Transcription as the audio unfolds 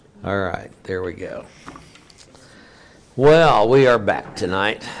All right, there we go. Well, we are back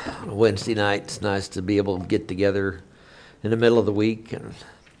tonight. Wednesday night. It's nice to be able to get together in the middle of the week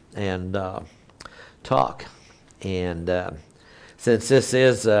and talk. And since this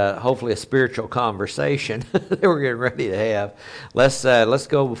is hopefully a spiritual conversation that we're getting ready to have, let's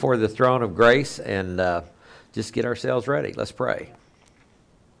go before the throne of grace and just get ourselves ready. Let's pray.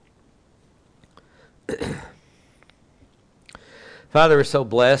 Father, we're so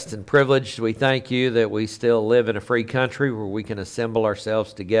blessed and privileged. We thank you that we still live in a free country where we can assemble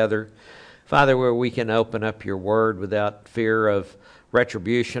ourselves together. Father, where we can open up your word without fear of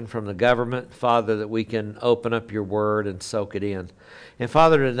retribution from the government. Father, that we can open up your word and soak it in. And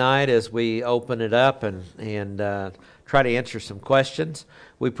Father, tonight as we open it up and try to answer some questions,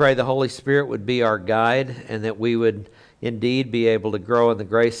 we pray the Holy Spirit would be our guide and that we would indeed be able to grow in the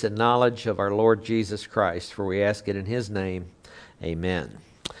grace and knowledge of our Lord Jesus Christ. For we ask it in his name. Amen.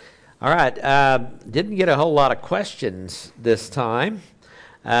 All right. Didn't get a whole lot of questions this time.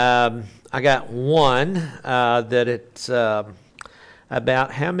 I got one that it's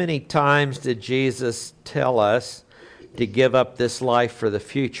about how many times did Jesus tell us to give up this life for the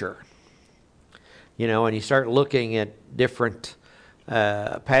future? You know, when you start looking at different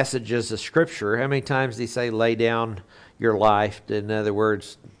passages of Scripture, how many times did he say lay down your life? In other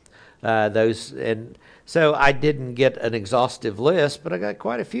words, those and so I didn't get an exhaustive list, but I got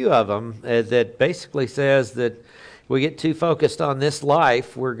quite a few of them that basically says that if we get too focused on this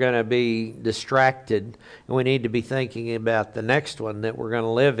life, we're going to be distracted, and we need to be thinking about the next one that we're going to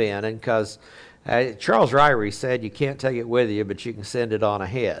live in. And because Charles Ryrie said you can't take it with you, but you can send it on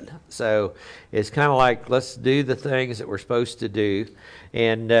ahead. So it's kind of like let's do the things that we're supposed to do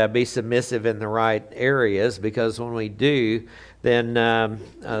and be submissive in the right areas, because when we do, then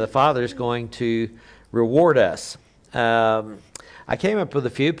the Father's going to reward us. I came up with a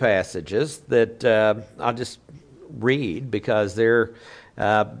few passages that I'll just read because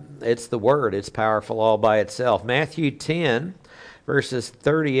it's the Word. It's powerful all by itself. Matthew 10, verses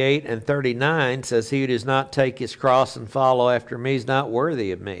 38 and 39 says, "He who does not take his cross and follow after me is not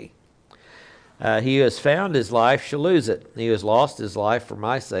worthy of me. He who has found his life shall lose it. He who has lost his life for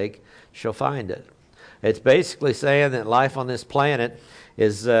my sake shall find it." It's basically saying that life on this planet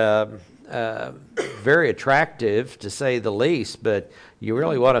is very attractive, to say the least, but you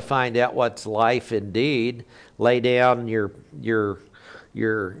really want to find out what's life indeed. Lay down your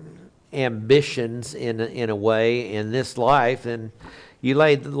ambitions in a way in this life, and you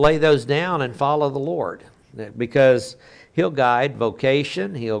lay those down and follow the Lord, because he'll guide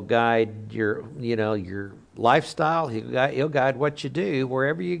vocation, he'll guide your lifestyle, he'll guide what you do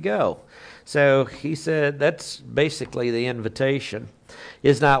wherever you go. So he said that's basically the invitation.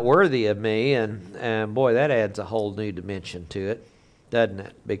 Is not worthy of me, and boy, that adds a whole new dimension to it, doesn't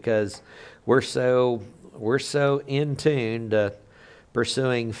it? Because we're so in tune to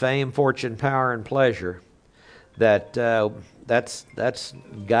pursuing fame, fortune, power, and pleasure that that's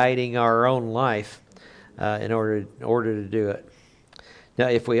guiding our own life in order to do it. Now,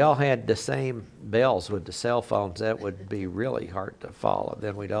 if we all had the same bells with the cell phones, that would be really hard to follow.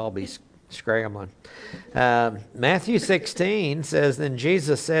 Then we'd all be scrambling. Matthew 16 says, "Then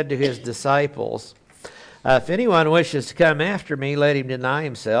Jesus said to his disciples, if anyone wishes to come after me, let him deny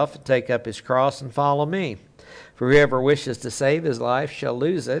himself and take up his cross and follow me. For whoever wishes to save his life shall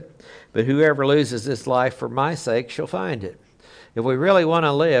lose it, but whoever loses his life for my sake shall find it." If we really want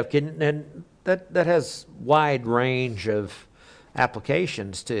to live, and that has wide range of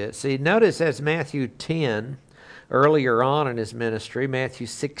applications to it. See, notice that's Matthew 10 earlier on in his ministry, Matthew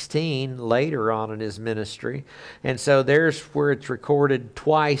 16 later on in his ministry. And so there's where it's recorded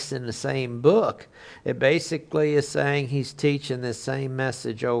twice in the same book. It basically is saying he's teaching this same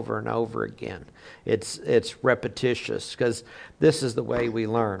message over and over again. It's repetitious because this is the way we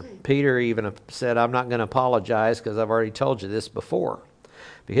learn. Peter even said, "I'm not going to apologize because I've already told you this before,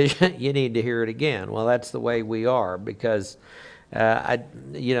 because you need to hear it again." Well, that's the way we are, because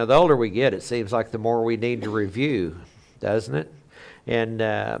the older we get, it seems like the more we need to review, doesn't it? And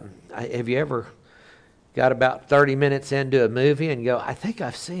have you ever got about 30 minutes into a movie and go, "I think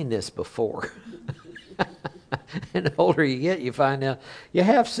I've seen this before"? And the older you get, you find out you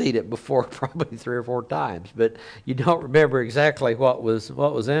have seen it before, probably 3 or 4 times, but you don't remember exactly what was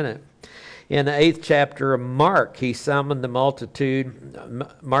in it. In the 8th chapter of Mark, he summoned the multitude.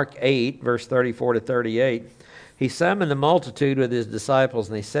 Mark 8, verse 34 to 38. He summoned the multitude with his disciples,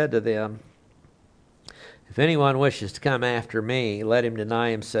 and he said to them, "If anyone wishes to come after me, let him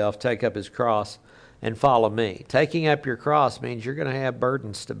deny himself, take up his cross, and follow me." Taking up your cross means you're going to have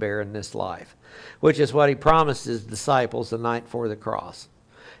burdens to bear in this life, which is what he promised his disciples the night before the cross.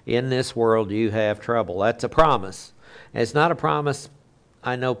 In this world you have trouble. That's a promise. And it's not a promise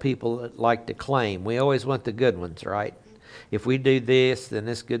I know people that like to claim. We always want the good ones, right? If we do this, then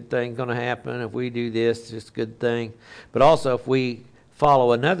this good thing's going to happen. If we do this good thing. But also, if we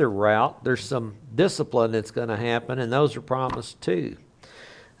follow another route, there's some discipline that's going to happen, and those are promised too.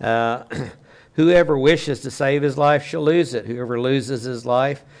 Whoever wishes to save his life shall lose it. Whoever loses his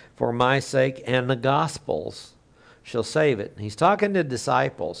life for my sake and the gospel's shall save it. He's talking to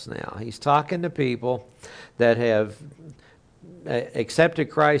disciples now. He's talking to people that have accepted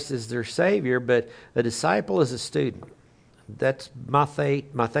Christ as their Savior, but a disciple is a student. That's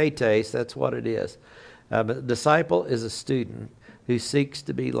mathetes, that's what it is. A disciple is a student who seeks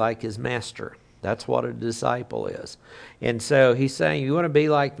to be like his master. That's what a disciple is. And so he's saying, you want to be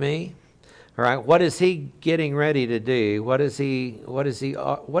like me? All right, what is he getting ready to do? What is he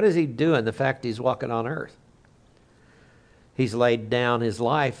doing the fact he's walking on earth? He's laid down his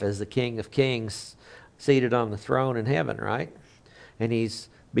life as the King of Kings seated on the throne in heaven, right? And he's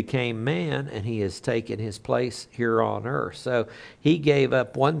became man, and he has taken his place here on earth. So he gave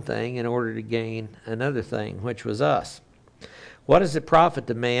up one thing in order to gain another thing, which was us. What does it profit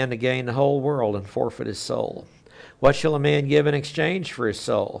a man to gain the whole world and forfeit his soul? What shall a man give in exchange for his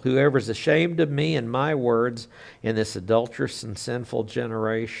soul? Whoever is ashamed of me and my words in this adulterous and sinful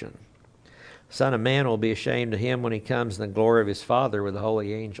generation. The Son of Man will be ashamed of him when he comes in the glory of his Father with the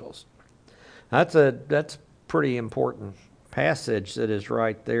holy angels. That's pretty important passage that is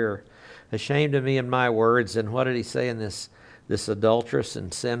right there. Ashamed of me and my words. And what did he say in this adulterous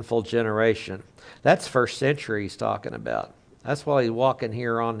and sinful generation? That's first century he's talking about. That's why he's walking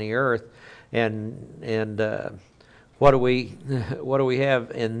here on the earth. And what do we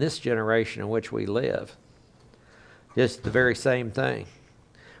have in this generation in which we live? Just the very same thing,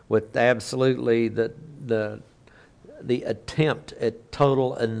 with absolutely the attempt at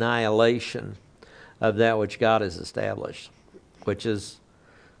total annihilation of that which God has established, which is,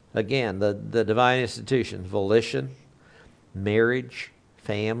 again, the divine institutions: volition, marriage,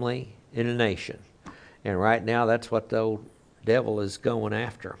 family, and a nation. And right now, that's what the old devil is going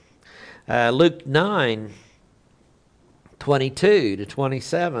after. Luke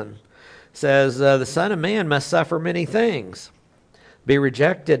 9:22-27 says, the Son of Man must suffer many things, be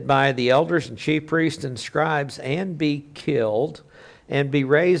rejected by the elders and chief priests and scribes, and be killed, and be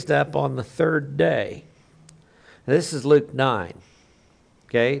raised up on the third day. This is Luke 9.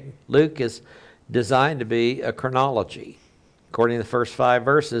 Okay? Luke is designed to be a chronology. According to the first 5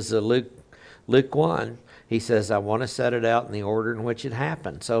 verses of Luke 1, he says, I want to set it out in the order in which it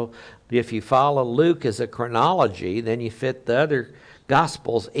happened. So if you follow Luke as a chronology, then you fit the other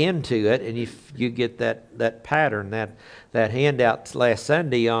Gospels into it, and you get that pattern, that handout last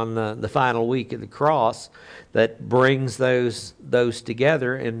Sunday on the final week of the cross that brings those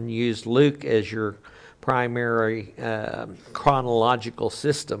together, and use Luke as your primary chronological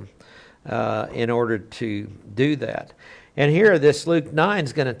system in order to do that. And here, this Luke 9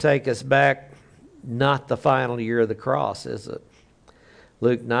 is going to take us back, not the final year of the cross, is it?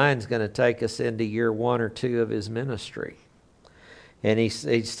 Luke 9 is going to take us into year 1 or 2 of his ministry. And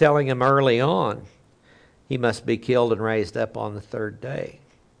he's telling him early on he must be killed and raised up on the third day.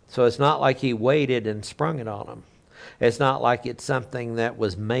 So it's not like he waited and sprung it on him. It's not like it's something that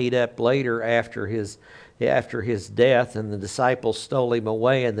was made up later after his death and the disciples stole him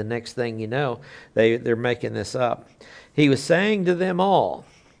away, and the next thing you know, they're making this up. He was saying to them all,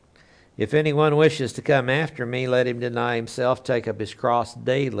 if anyone wishes to come after me, let him deny himself, take up his cross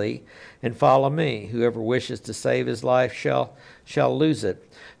daily, and follow me. Whoever wishes to save his life shall lose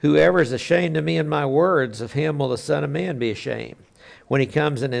it. Whoever is ashamed of me and my words, of him will the Son of Man be ashamed, when he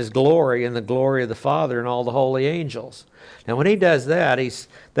comes in his glory and the glory of the Father and all the holy angels. Now, when he does that,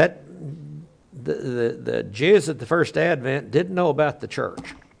 the Jews at the first advent didn't know about the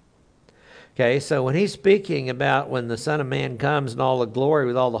church. Okay, so when he's speaking about when the Son of Man comes in all the glory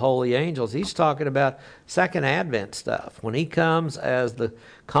with all the holy angels, he's talking about second advent stuff. When he comes as the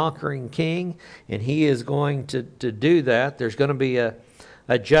conquering king, and he is going to do that, there's going to be a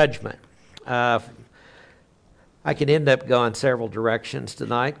judgment. I could end up going several directions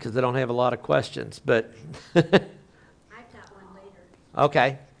tonight because I don't have a lot of questions, but I've got one later.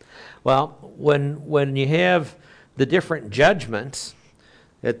 Okay. Well, when you have the different judgments,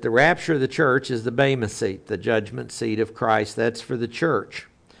 at the rapture of the church is the Bema seat, the judgment seat of Christ. That's for the church.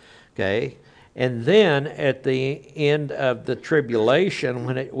 Okay? And then at the end of the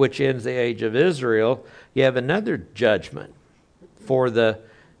tribulation, which ends the age of Israel, you have another judgment for the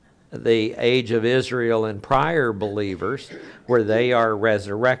age of Israel and prior believers, where they are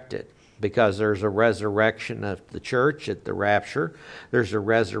resurrected. because there's a resurrection of the church at the rapture. There's a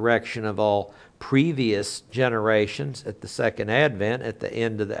resurrection of all previous generations at the second advent, at the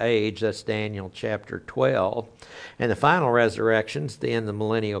end of the age. That's Daniel chapter 12. And the final resurrection's the end of the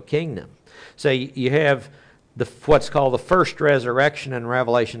millennial kingdom. So you have what's called the first resurrection in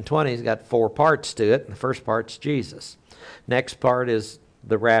Revelation 20. It's got 4 parts to it. The first part's Jesus. Next part is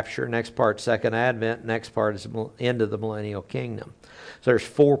the rapture. Next part, second advent. Next part is end of the millennial kingdom. So there's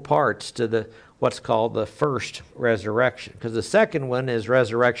 4 parts to what's called the first resurrection. Because the second one is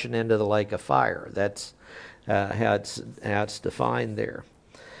resurrection into the lake of fire. That's how it's defined there.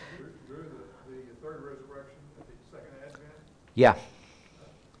 During the third resurrection at the second advent? Yeah.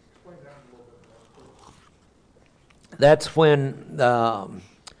 Explain that a little bit more. That's when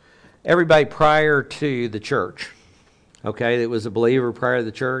everybody prior to the church, okay, that was a believer prior to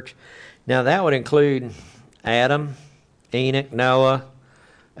the church. Now that would include Adam, Enoch, Noah,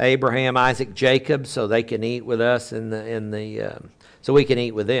 Abraham, Isaac, Jacob, so they can eat with us so we can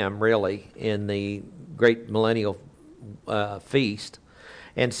eat with them really in the great millennial feast.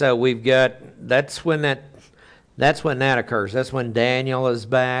 And so we've got that's when that occurs. That's when Daniel is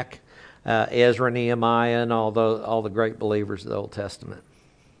back, Ezra, Nehemiah, and all the great believers of the Old Testament.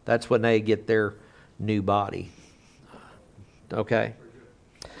 That's when they get their new body. Okay.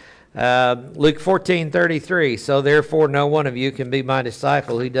 Luke 14:33. So therefore no one of you can be my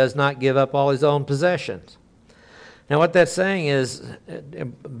disciple who does not give up all his own possessions. Now what that's saying is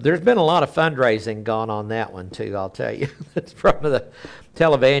there's been a lot of fundraising gone on that one too, I'll tell you. It's probably the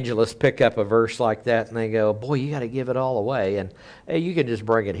televangelists pick up a verse like that and they go, boy, you got to give it all away. And hey, you can just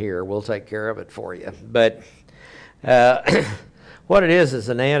bring it here. We'll take care of it for you. But what it is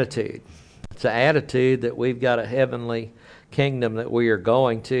an attitude. It's an attitude that we've got a heavenly kingdom that we are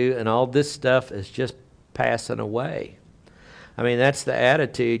going to, and all this stuff is just passing away. I mean, that's the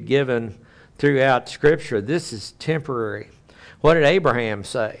attitude given throughout Scripture. This is temporary. What did Abraham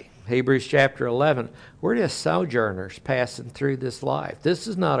say? Hebrews chapter 11. We're just sojourners passing through this life. This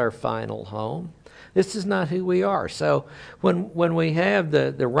is not our final home. This is not who we are. So when we have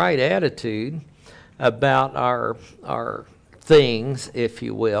the right attitude about our things, if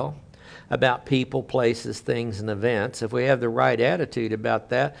you will, about people, places, things, and events, if we have the right attitude about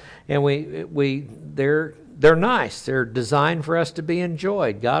that, and they're nice, they're designed for us to be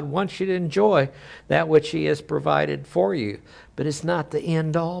enjoyed. God wants you to enjoy that which He has provided for you, but it's not the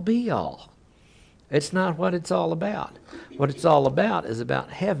end-all, be-all. It's not what it's all about. What it's all about is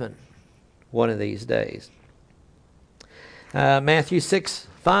about heaven one of these days. Matthew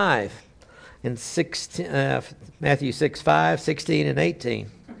 6:5 and 16, Matthew 6:5, 16, and 18.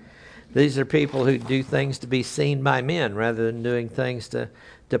 These are people who do things to be seen by men rather than doing things to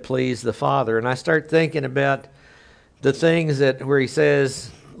please the Father. And I start thinking about the things where He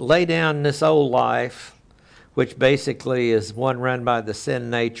says, lay down this old life, which basically is one run by the sin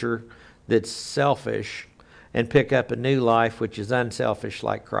nature that's selfish, and pick up a new life which is unselfish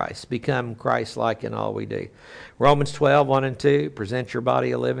like Christ. Become Christ-like in all we do. Romans 12:1 and 2, present your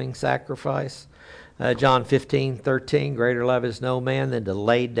body a living sacrifice. John 15:13, greater love is no man than to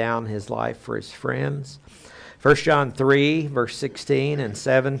lay down his life for his friends. 1 John 3, verse 16 and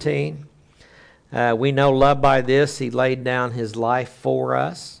 17. We know love by this, He laid down His life for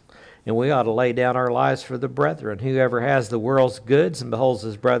us, and we ought to lay down our lives for the brethren. Whoever has the world's goods and beholds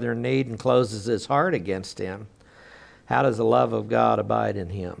his brother in need and closes his heart against him, how does the love of God abide in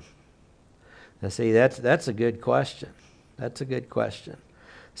him? Now see, that's a good question. That's a good question.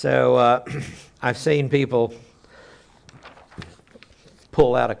 So I've seen people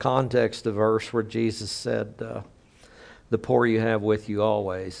pull out of context the verse where Jesus said, the poor you have with you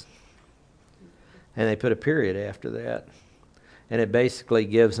always. And they put a period after that. And it basically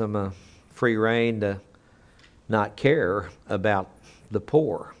gives them a free rein to not care about the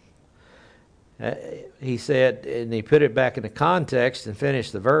poor. He said, and he put it back into context and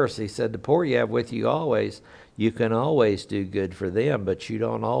finished the verse. He said, the poor you have with you always. You can always do good for them, but you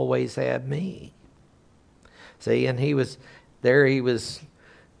don't always have me. See, and the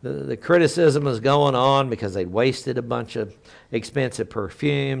criticism was going on because they'd wasted a bunch of expensive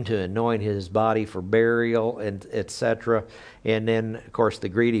perfume to anoint His body for burial, and etc. And then, of course, the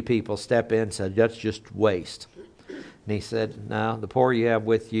greedy people step in and said, that's just waste. And He said, no, the poor you have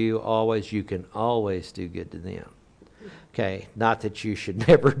with you always, you can always do good to them. Okay, not that you should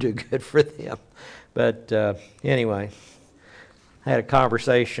never do good for them. But anyway, I had a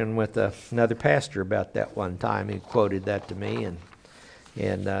conversation with another pastor about that one time. He quoted that to me,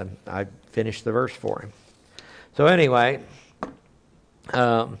 and I finished the verse for him. So anyway,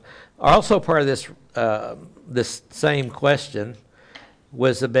 also part of this same question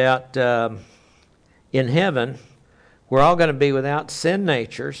was about in heaven, we're all going to be without sin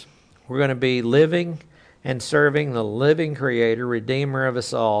natures. We're going to be living and serving the living Creator, Redeemer of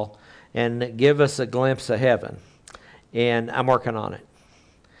us all, and give us a glimpse of heaven. And I'm working on it.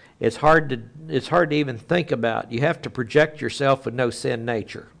 It's hard to even think about. You have to project yourself with no sin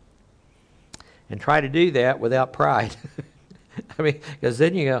nature. And try to do that without pride. I mean, because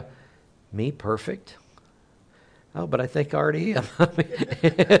then you go, me perfect? Oh, but I think I already am.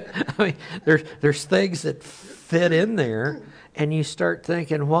 I mean, there's things that fit in there, and you start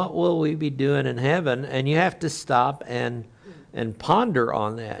thinking, what will we be doing in heaven? And you have to stop and ponder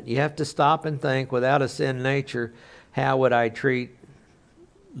on that. You have to stop and think, without a sin nature, how would I treat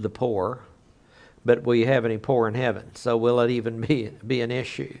the poor? But will you have any poor in heaven? So will it even be an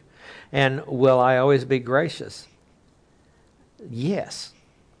issue? And will I always be gracious? Yes.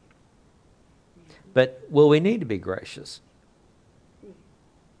 But will we need to be gracious?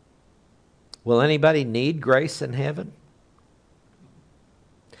 Will anybody need grace in heaven?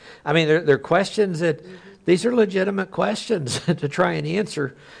 I mean, they're questions that, these are legitimate questions to try and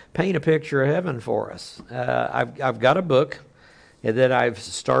answer, paint a picture of heaven for us. I've got a book that I've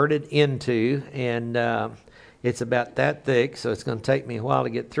started into, and it's about that thick, so it's going to take me a while to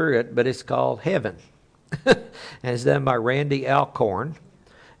get through it, but it's called Heaven. And it's done by Randy Alcorn.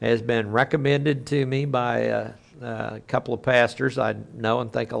 It has been recommended to me by a couple of pastors I know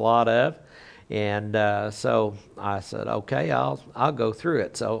and think a lot of. And so I said, okay, I'll go through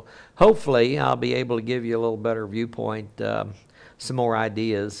it. So hopefully I'll be able to give you a little better viewpoint, some more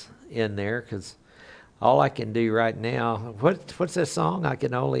ideas in there, because all I can do right now, what's that song? I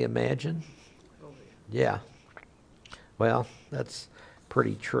Can Only Imagine? Yeah. Well, that's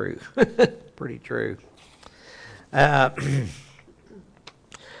pretty true. Pretty true.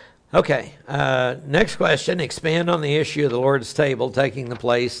 Okay, next question. Expand on the issue of the Lord's table taking the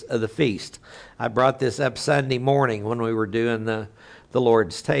place of the feast. I brought this up Sunday morning when we were doing the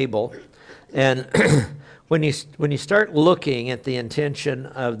Lord's table. And when you start looking at the intention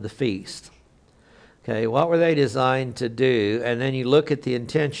of the feast, okay, what were they designed to do? And then you look at the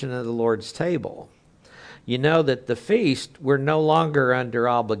intention of the Lord's table. You know that the feast, we're no longer under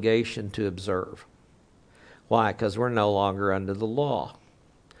obligation to observe. Why? Because we're no longer under the law.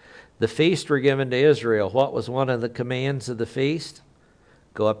 The feast were given to Israel. What was one of the commands of the feast?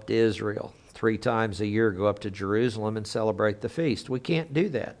 Go up to Israel. 3 times a year, go up to Jerusalem and celebrate the feast. We can't do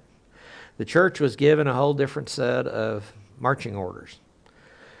that. The church was given a whole different set of marching orders.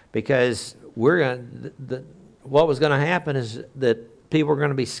 Because what was going to happen is that people were going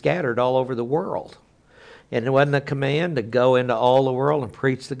to be scattered all over the world. And it wasn't a command to go into all the world and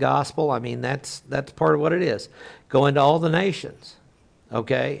preach the gospel. I mean, that's part of what it is. Go into all the nations,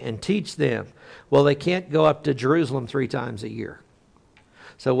 okay, and teach them. Well, they can't go up to Jerusalem 3 times a year.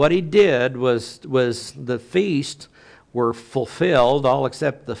 So what he did was the feast were fulfilled, all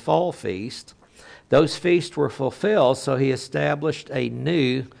except the fall feast. Those feasts were fulfilled, so he established a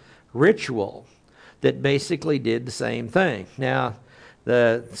new ritual that basically did the same thing. Now,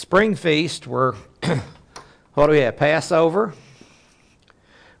 the spring feast were... What do we have? Passover.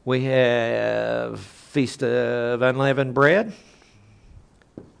 We have Feast of Unleavened Bread.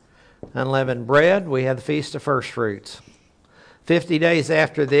 Unleavened bread. We have the Feast of First Fruits. 50 days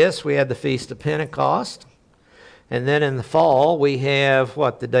after this, we had the Feast of Pentecost. And then in the fall, we have,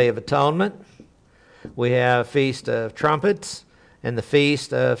 the Day of Atonement. We have Feast of Trumpets and the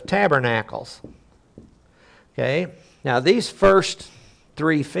Feast of Tabernacles. Okay. Now, these first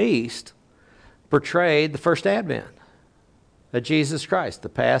 3 feasts portrayed the first advent of Jesus Christ, the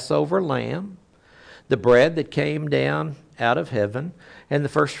Passover lamb, the bread that came down out of heaven, and the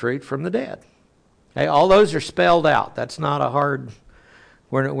first fruit from the dead. Okay, all those are spelled out. That's not a hard,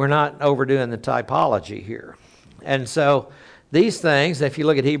 we're not overdoing the typology here. And so these things, if you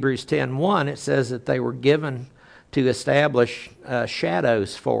look at Hebrews 10:1, it says that they were given to establish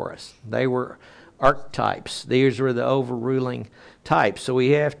shadows for us. They were archetypes. These were the overruling types. So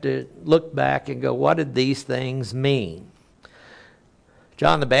we have to look back and go, what did these things mean?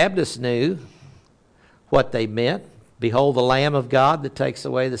 John the Baptist knew what they meant. Behold the Lamb of God that takes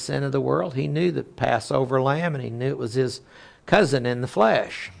away the sin of the world. He knew the Passover lamb, and he knew it was his cousin in the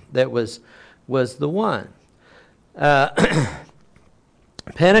flesh that was the one.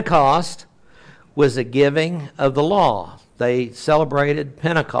 Pentecost was a giving of the law. They celebrated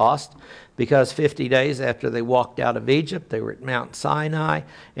Pentecost because 50 days after they walked out of Egypt, they were at Mount Sinai.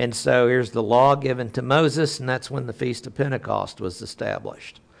 And so here's the law given to Moses, and that's when the Feast of Pentecost was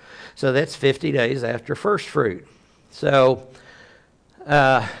established. So that's 50 days after first fruit. So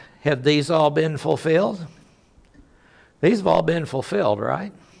have these all been fulfilled? These have all been fulfilled,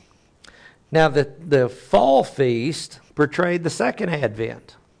 right? Now, the fall feast portrayed the second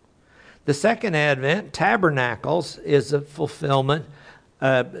advent. The second advent, tabernacles, is a fulfillment,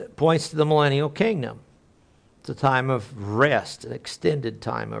 points to the millennial kingdom. It's a time of rest, an extended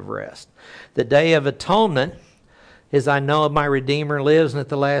time of rest. The Day of Atonement is, I know my Redeemer lives, and at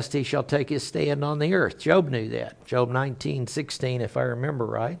the last he shall take his stand on the earth. Job knew that. Job 19:16, if I remember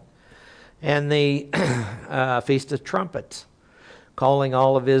right. And the Feast of Trumpets, calling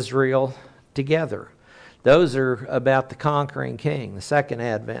all of Israel together. Those are about the conquering king, the second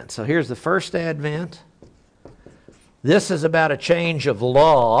advent. So here's the first advent. This is about a change of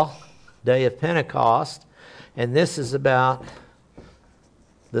law, day of Pentecost. And this is about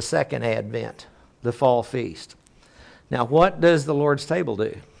the second advent, the fall feast. Now, what does the Lord's table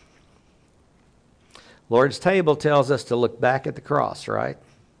do? Lord's table tells us to look back at the cross, right?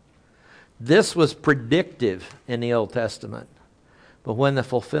 This was predictive in the Old Testament. But when the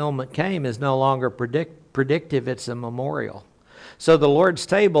fulfillment came, is no longer predictive, it's a memorial. So the Lord's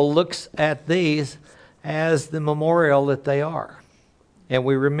table looks at these as the memorial that they are. And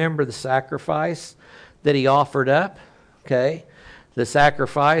we remember the sacrifice that he offered up. Okay, the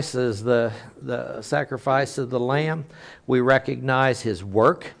sacrifice is the sacrifice of the lamb. We recognize his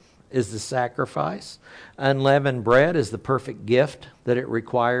work is the sacrifice. Unleavened bread is the perfect gift that it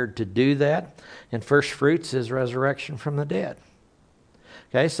required to do that. And first fruits is resurrection from the dead.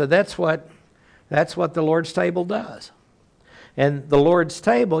 Okay, so that's what the Lord's table does. And the Lord's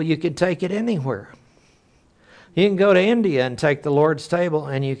table, you can take it anywhere. You can go to India and take the Lord's table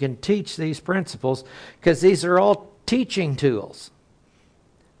and you can teach these principles, because these are all teaching tools.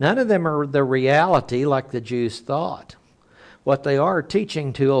 None of them are the reality like the Jews thought. What they are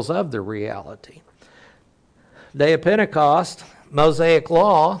teaching tools of the reality. Day of Pentecost, Mosaic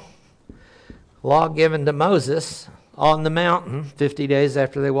law given to Moses on the mountain 50 days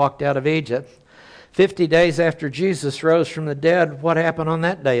after they walked out of Egypt. 50 days after Jesus rose from the dead, what happened on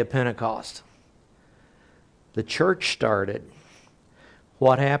that day of Pentecost? The church started.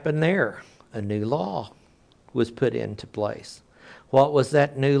 What happened there? A new law was put into place. What was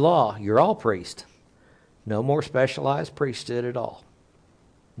that new law? You're all priests. No more specialized priesthood at all.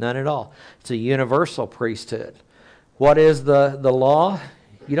 None at all. It's a universal priesthood. What is the law?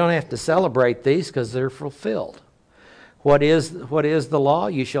 You don't have to celebrate these because they're fulfilled. What is the law?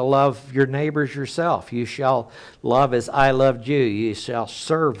 You shall love your neighbors yourself. You shall love as I loved you. You shall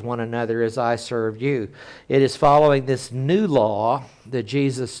serve one another as I served you. It is following this new law that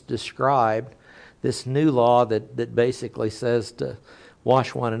Jesus described, this new law that basically says to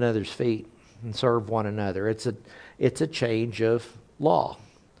wash one another's feet and serve one another. It's a change of law.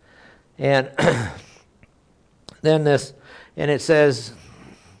 And then it says,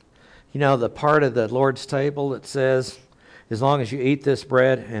 the part of the Lord's table that says, as long as you eat this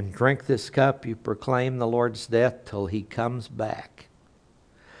bread and drink this cup, you proclaim the Lord's death till he comes back.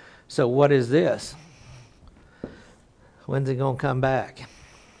 So what is this? When's he going to come back?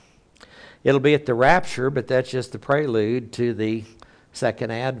 It'll be at the rapture, but that's just the prelude to the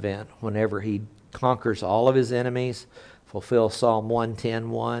second advent, whenever he conquers all of his enemies, fulfills Psalm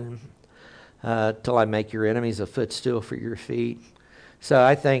 110:1, till I make your enemies a footstool for your feet. So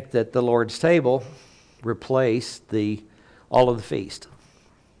I think that the Lord's table replaced all of the feast.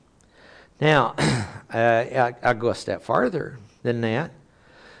 Now, I'll go a step farther than that,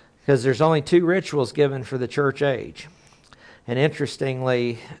 because there's only 2 rituals given for the church age. And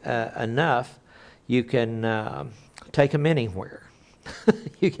interestingly enough, you can take them anywhere.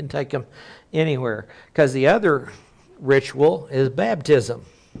 You can take them anywhere, because the other ritual is baptism.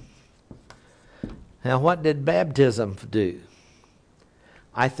 Now, what did baptism do?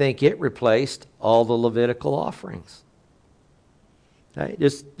 I think it replaced all the Levitical offerings. Okay?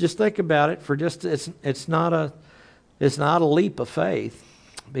 Just think about it for just it's not a leap of faith,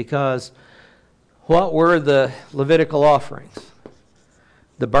 because what were the Levitical offerings?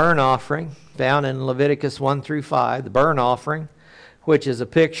 The burnt offering found in Leviticus 1-5, the burnt offering, which is a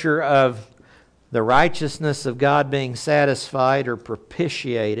picture of the righteousness of God being satisfied or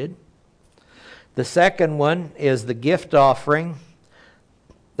propitiated. The second one is the gift offering.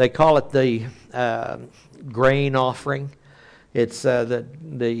 They call it the grain offering. It's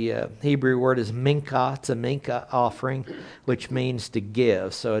the Hebrew word is mincha. It's a mincha offering, which means to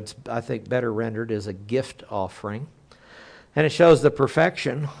give. So it's, I think, better rendered as a gift offering. And it shows the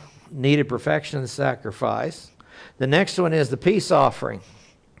perfection, needed perfection of the sacrifice. The next one is the peace offering.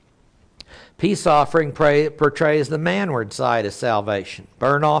 Peace offering portrays the manward side of salvation.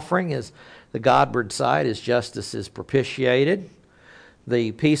 Burnt offering is the Godward side, as justice is propitiated.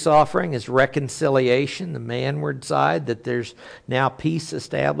 The peace offering is reconciliation, the manward side, that there's now peace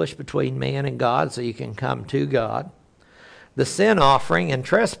established between man and God so you can come to God. The sin offering and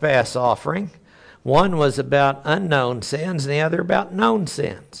trespass offering, one was about unknown sins and the other about known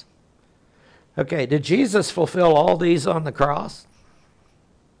sins. Okay, did Jesus fulfill all these on the cross?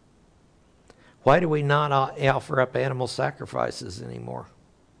 Why do we not offer up animal sacrifices anymore?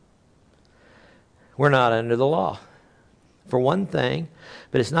 We're not under the law, for one thing.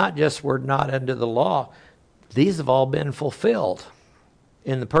 But it's not just we're not under the law. These have all been fulfilled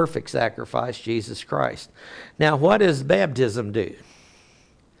in the perfect sacrifice, Jesus Christ. Now, what does baptism do?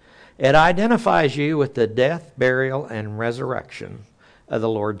 It identifies you with the death, burial, and resurrection of the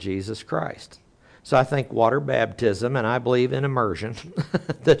Lord Jesus Christ. So I think water baptism, and I believe in immersion,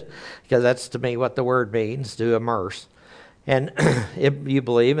 because that's to me what the word means, to immerse. And you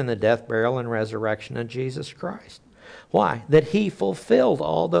believe in the death, burial, and resurrection of Jesus Christ. Why? That he fulfilled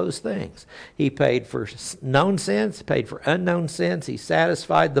all those things. He paid for known sins, paid for unknown sins. He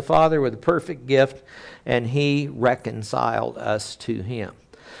satisfied the Father with a perfect gift, and he reconciled us to him.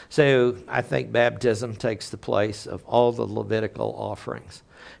 So I think baptism takes the place of all the Levitical offerings.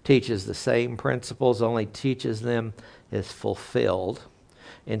 Teaches the same principles, only teaches them as fulfilled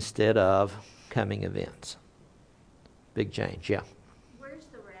instead of coming events. Big change, yeah. Where's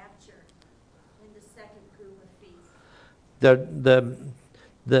the rapture in the second group of feasts?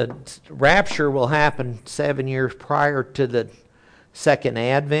 The rapture will happen 7 years prior to the second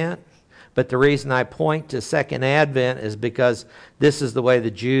advent. But the reason I point to second advent is because this is the way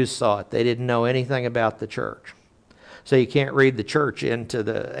the Jews saw it. They didn't know anything about the church. So you can't read the church into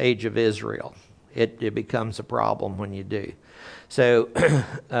the age of Israel. It becomes a problem when you do. So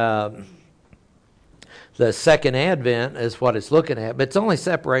the second advent is what it's looking at. But it's only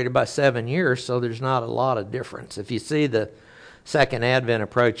separated by 7 years, so there's not a lot of difference. If you see the second advent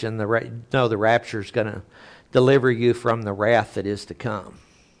approaching, the rapture is going to deliver you from the wrath that is to come.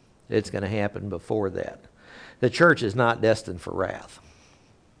 It's going to happen before that. The church is not destined for wrath.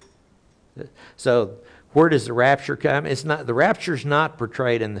 So where does the rapture come? It's not. The rapture's not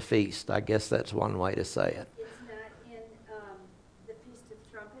portrayed in the feast. I guess that's one way to say it. It's not in the Feast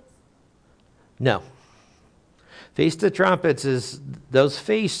of Trumpets? No. Feast of Trumpets is, those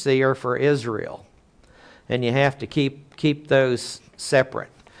feasts are for Israel. And you have to keep those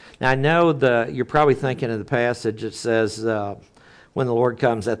separate. Now I know you're probably thinking of the passage that says when the Lord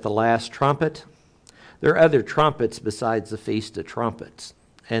comes at the last trumpet. There are other trumpets besides the Feast of Trumpets.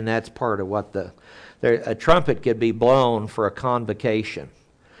 And that's part of what a trumpet could be blown for a convocation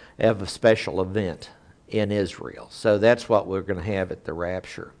of a special event in Israel. So that's what we're going to have at the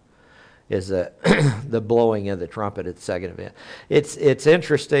rapture, is the blowing of the trumpet at the second event. It's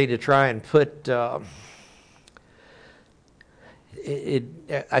interesting to try and put... I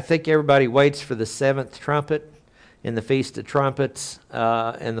think everybody waits for the seventh trumpet in the Feast of Trumpets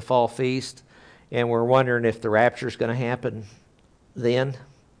and the Fall Feast, and we're wondering if the rapture is going to happen then.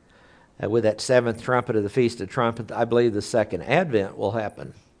 With that seventh trumpet of the Feast of Trumpets, I believe the second advent will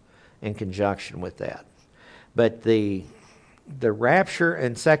happen in conjunction with that. But the rapture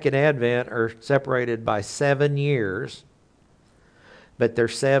and second advent are separated by 7 years, but they're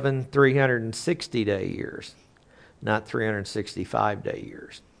 7 360-day years, not 365-day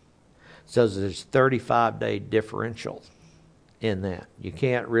years. So there's 35-day differential in that. You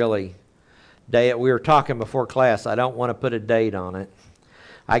can't really day it. We were talking before class. I don't want to put a date on it.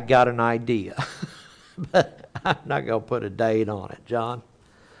 I got an idea, but I'm not going to put a date on it. John?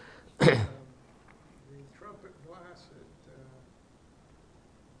 The trumpet blast that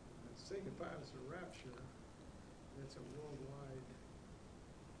signifies the rapture, it's a worldwide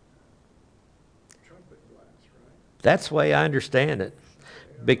trumpet blast, right? That's the way I understand it.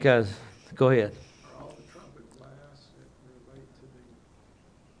 Because, go ahead. Are all the trumpet blasts that relate to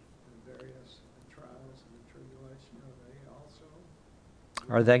the various trials and the tribulation, are they also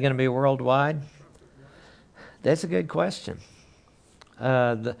Are they going to be worldwide? trumpet blasts? That's a good question.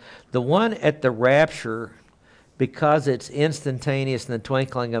 The one at the rapture, because it's instantaneous in the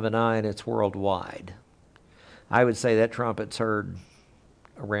twinkling of an eye and it's worldwide, I would say that trumpet's heard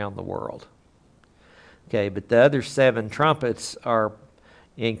around the world. Okay, but the other 7 trumpets are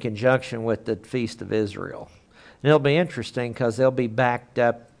in conjunction with the Feast of Israel. And it'll be interesting because they'll be backed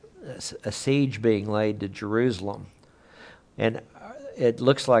up, a siege being laid to Jerusalem. And it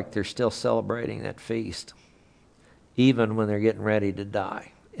looks like they're still celebrating that feast, even when they're getting ready to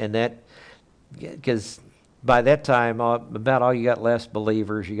die. And that, because by that time, about all you got left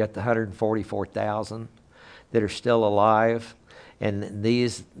believers, you got the 144,000 that are still alive. And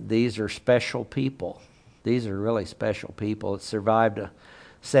these are special people. These are really special people. It survived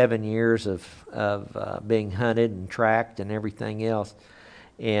 7 years of being hunted and tracked and everything else.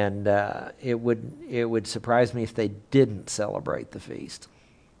 And it would surprise me if they didn't celebrate the feast.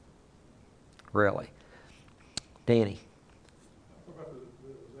 Really. Danny. What about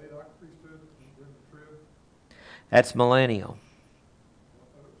the Zadok priesthood during the trib? That's millennial.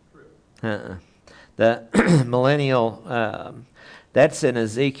 I thought it was trib. The millennial, that's in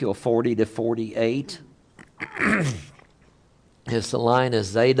Ezekiel 40 to 48. It's the line of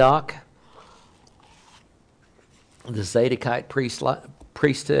Zadok, the Zadokite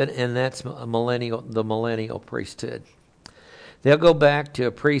priesthood, and that's the millennial priesthood. They'll go back to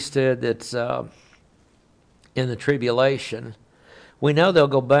a priesthood that's in the tribulation. We know they'll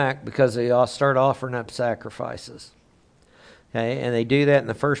go back because they all start offering up sacrifices. Okay, and they do that in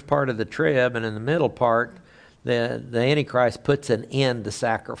the first part of the trib, and in the middle part, the Antichrist puts an end to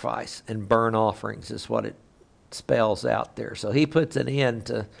sacrifice and burnt offerings is what it spells out there. So he puts an end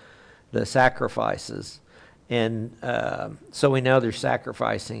to the sacrifices, and so we know they're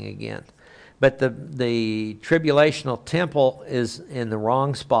sacrificing again. But the tribulational temple is in the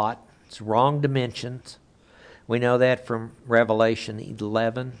wrong spot. It's wrong dimensions. We know that from Revelation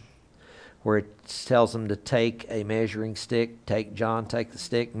 11, where it tells them to take a measuring stick, take the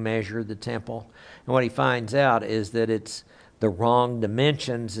stick, and measure the temple. And what he finds out is that it's the wrong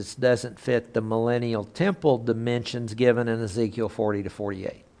dimensions. It doesn't fit the millennial temple dimensions given in Ezekiel 40 to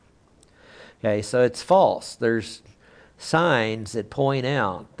 48. Okay, so it's false. There's signs that point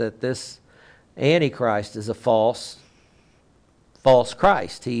out that this Antichrist is a false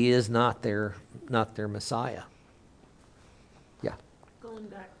Christ. He is not their Messiah. Yeah. Going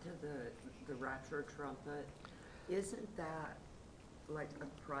back to the rapture trumpet, isn't that like a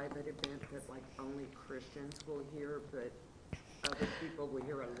private event that like only Christians will hear, but other people will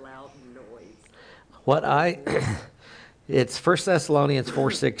hear a loud noise? It's 1 Thessalonians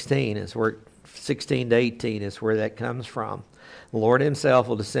 4:16 is where 16 to 18 is where that comes from. The Lord himself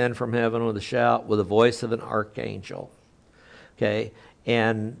will descend from heaven with a shout, with the voice of an archangel. Okay,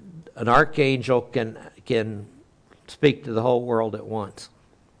 and an archangel can speak to the whole world at once.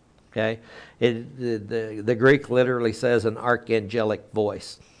 Okay, the Greek literally says an archangelic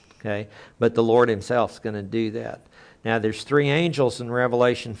voice. Okay, but the Lord himself is going to do that. Now there's 3 angels in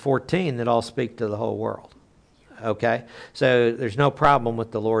Revelation 14 that all speak to the whole world. Okay, so there's no problem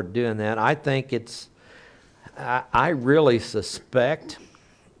with the Lord doing that. I think I really suspect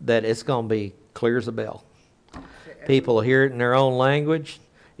that it's going to be clear as a bell. People hear it in their own language.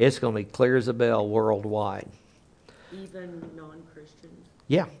 It's going to be clear as a bell worldwide. Even non-Christians?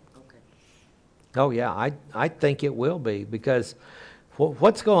 Yeah. Okay. Oh, yeah. I think it will be, because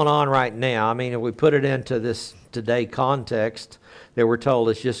what's going on right now, I mean, if we put it into this today context, that we're told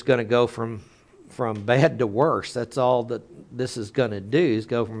it's just going to go from bad to worse. That's all that this is going to do, is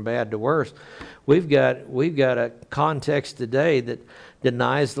go from bad to worse. We've got a context today that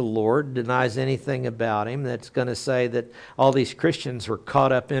denies the Lord, denies anything about him, that's going to say that all these Christians were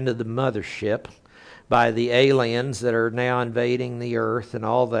caught up into the mothership by the aliens that are now invading the earth and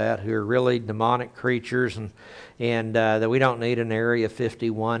all that, who are really demonic creatures, and that we don't need an Area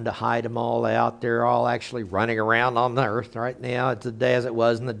 51 to hide them all out. They're all actually running around on the earth right now. It's a day as it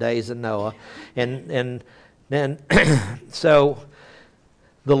was in the days of Noah. And then so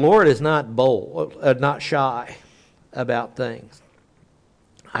the Lord is not bold, not shy about things.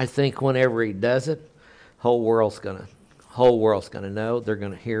 I think whenever he does it, whole world's gonna know. They're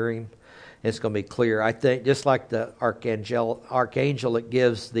gonna hear him. It's going to be clear. I think just like the archangel that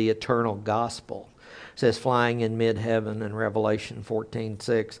gives the eternal gospel, says flying in mid-heaven in Revelation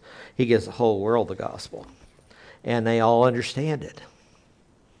 14:6, he gives the whole world the gospel. And they all understand it.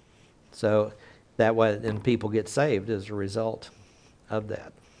 So that way, then people get saved as a result of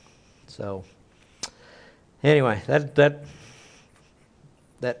that. So anyway, that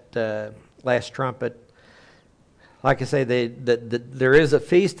last trumpet, like I say, there is a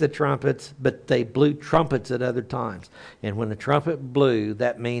feast of trumpets, but they blew trumpets at other times. And when the trumpet blew,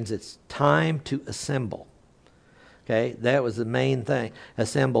 that means it's time to assemble. Okay, that was the main thing.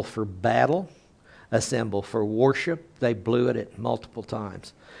 Assemble for battle, assemble for worship. They blew it at multiple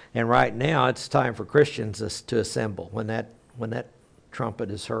times. And right now, it's time for Christians to assemble when that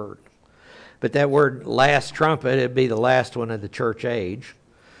trumpet is heard. But that word last trumpet, it'd be the last one of the church age.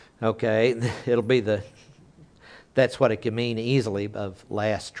 Okay, it'll be that's what it can mean easily, of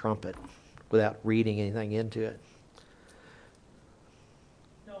last trumpet, without reading anything into it.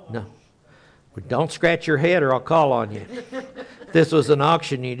 No. Well, don't scratch your head or I'll call on you. If this was an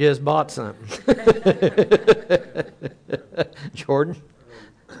auction, you just bought something. Jordan?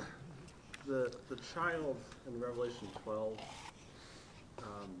 The child in Revelation 12, do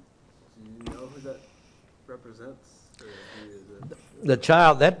you know who that represents? Or is it... The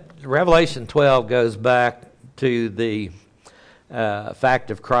child, that Revelation 12 goes back to the fact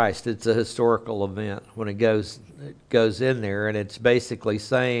of Christ. It's a historical event when it goes in there, and it's basically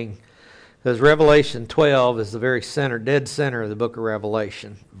saying, because Revelation 12 is the very center, dead center of the book of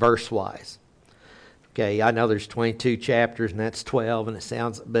Revelation, verse-wise. Okay, I know there's 22 chapters, and that's 12, and it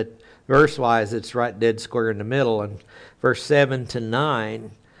sounds, but verse-wise, it's right dead square in the middle, and verse 7 to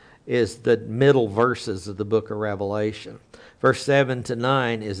 9 is the middle verses of the book of Revelation. Verse 7 to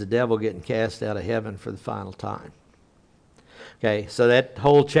 9 is the devil getting cast out of heaven for the final time. Okay, so that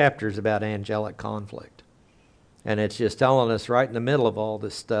whole chapter is about angelic conflict. And it's just telling us right in the middle of all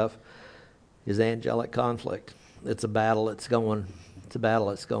this stuff is angelic conflict. It's a battle that's going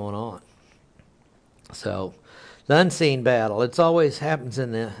on. So the unseen battle, it always happens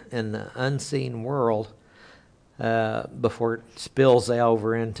in the unseen world before it spills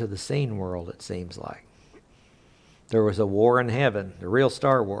over into the seen world, it seems like. There was a war in heaven, the real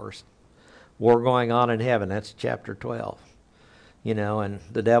Star Wars. War going on in heaven, that's chapter 12. You know, and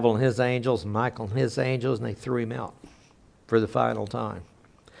the devil and his angels, and Michael and his angels, and they threw him out for the final time.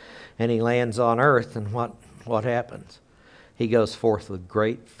 And he lands on earth, and what happens? He goes forth with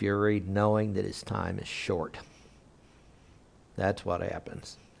great fury, knowing that his time is short. That's what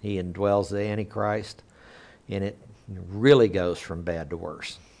happens. He indwells the Antichrist, and it really goes from bad to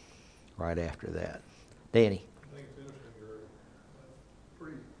worse right after that. Danny. I think it's interesting, there are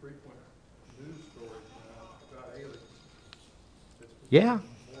pretty frequent news stories now about aliens. It's Yeah. more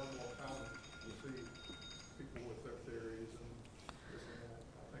and more common. You see people with their theories and this and that.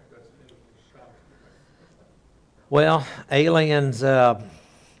 I think that's an interesting topic. Well, aliens,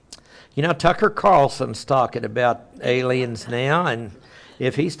 Tucker Carlson's talking about aliens now, and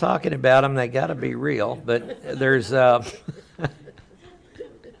if he's talking about them, they got to be real. But there's, are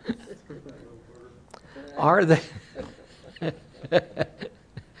they?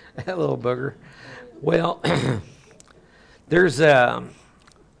 That little booger. Well, there's,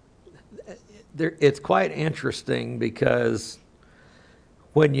 it's quite interesting because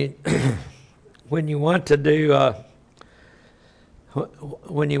when you when you want to do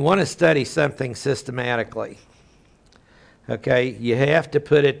when you want to study something systematically, okay, you have to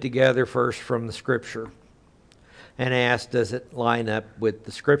put it together first from the Scripture and ask, does it line up with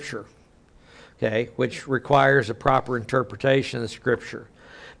the Scripture? Okay, which requires a proper interpretation of the Scripture,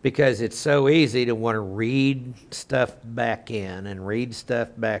 because it's so easy to want to read stuff back in and read stuff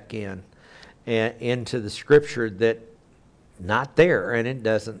back in and into the Scripture that not there, and it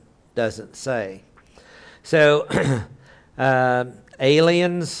doesn't say. So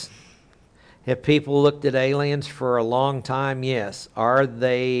aliens, have people looked at aliens for a long time? Yes. Are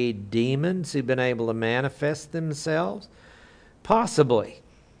they demons who've been able to manifest themselves? Possibly.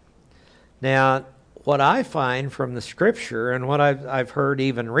 Now, what I find from the Scripture, and what I've heard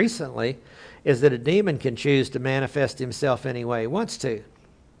even recently, is that a demon can choose to manifest himself any way he wants to.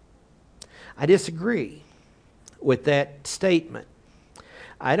 I disagree with that statement.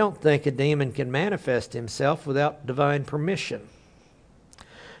 I don't think a demon can manifest himself without divine permission.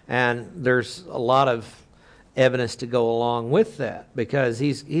 And there's a lot of evidence to go along with that, because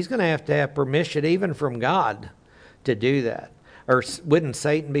he's going to have permission even from God to do that. Or wouldn't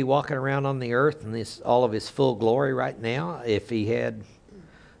Satan be walking around on the earth in all of his full glory right now if he had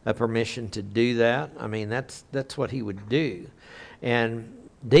a permission to do that? I mean, that's what he would do. And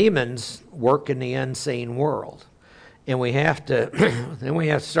demons work in the unseen world. And we have to then we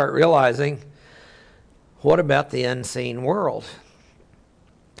have to start realizing, what about the unseen world?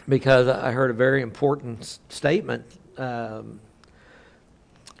 Because I heard a very important statement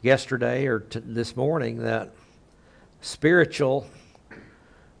yesterday or this morning that the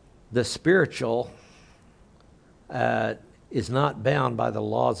spiritual is not bound by the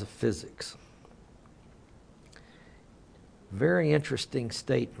laws of physics. Very interesting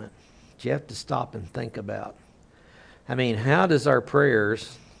statement that you have to stop and think about. I mean, how does our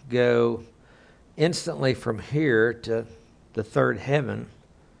prayers go instantly from here to the third heaven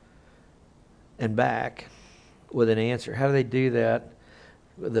and back with an answer? How do they do that?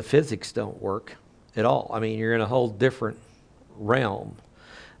 The physics don't work at all. I mean, you're in a whole different realm.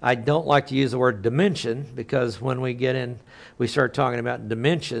 I don't like to use the word dimension, because when we start talking about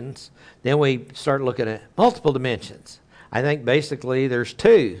dimensions, then we start looking at multiple dimensions. I think basically there's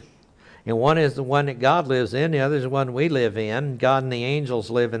two. And one is the one that God lives in, the other is the one we live in. God and the angels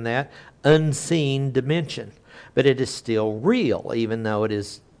live in that unseen dimension. But it is still real, even though it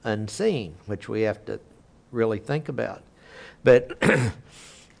is unseen, which we have to really think about. But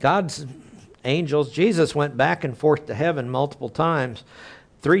God's angels. Jesus went back and forth to heaven multiple times,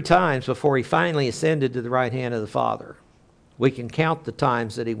 3 times before he finally ascended to the right hand of the Father. We can count the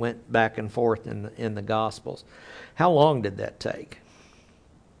times that he went back and forth in the Gospels. How long did that take?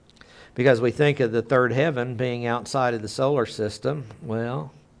 Because we think of the third heaven being outside of the solar system.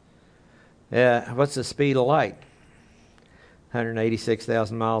 Well, what's the speed of light?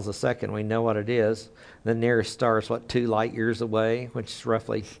 186,000 miles a second. We know what it is. The nearest star is, 2 light years away, which is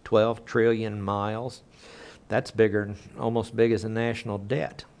roughly 12 trillion miles. That's bigger, almost big as a national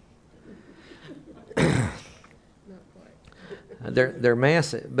debt. They're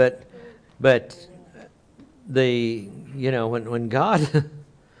massive, but when God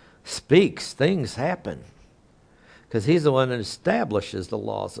speaks, things happen, because he's the one that establishes the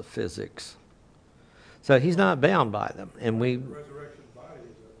laws of physics. So he's not bound by them, and The resurrection body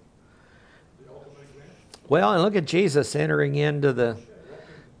is the ultimate example. well, and look at Jesus entering into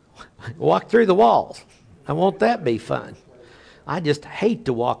walk through the walls. And won't that be fun? I just hate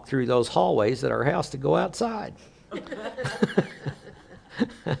to walk through those hallways at our house to go outside.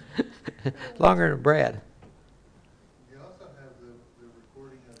 Longer than Brad. You also have the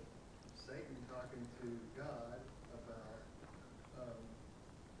recording of Satan talking to God about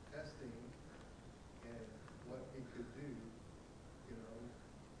testing and what he could do,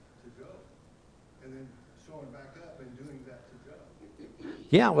 to Job. And then showing back up and doing that to Job.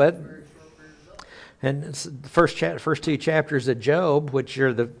 Yeah, well, Very short period of time. and it's the first 2 chapters of Job, which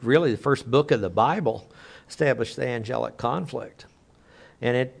are really the first book of the Bible, establish the angelic conflict.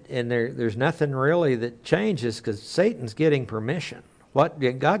 And there's nothing really that changes, because Satan's getting permission. What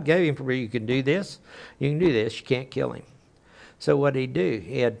God gave him permission. You can do this, you can do this, you can't kill him. So what did he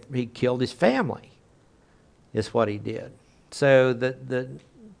do? He killed his family, is what he did. So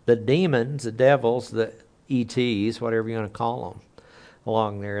the demons, the devils, the ETs, whatever you want to call them,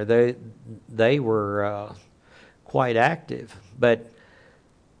 along there, they were quite active. But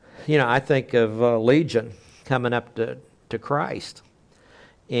I think of Legion coming up to Christ,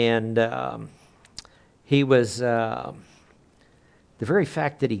 and he was the very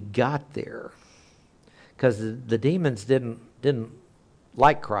fact that he got there, because the demons didn't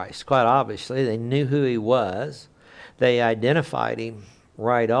like Christ. Quite obviously, they knew who he was. They identified him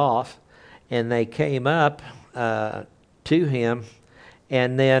right off, and they came up to him,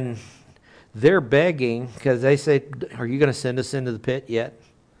 and then they're begging, because they say, "Are you going to send us into the pit yet?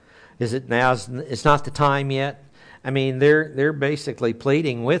 Is it now? It's not the time yet." I mean, they're basically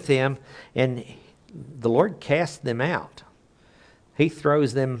pleading with him, and the Lord casts them out. He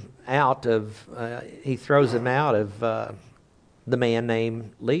throws them out of the man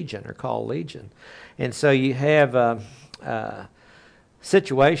named Legion, or called Legion. And so you have a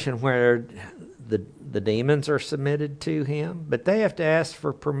situation where the demons are submitted to him, but they have to ask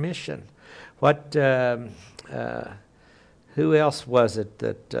for permission. Who else was it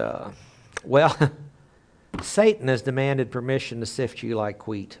that? Satan has demanded permission to sift you like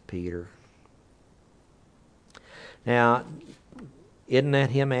wheat, Peter. Now, isn't that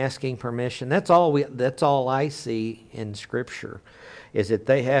him asking permission? That's all I see in Scripture, is that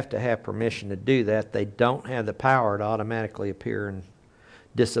they have to have permission to do that. They don't have the power to automatically appear and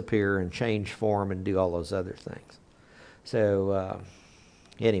disappear and change form and do all those other things. So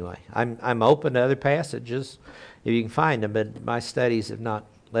anyway, I'm open to other passages if you can find them, but my studies have not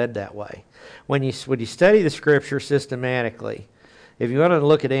led that way. When you study the Scripture systematically, if you want to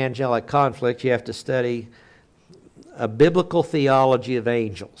look at angelic conflict, you have to study a biblical theology of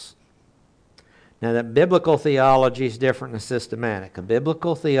angels. Now, that biblical theology is different than systematic. A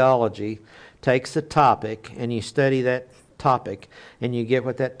biblical theology takes a topic, and you study that topic, and you get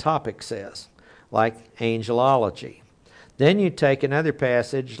what that topic says, like angelology. Then you take another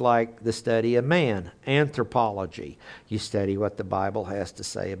passage like the study of man, anthropology. You study what the Bible has to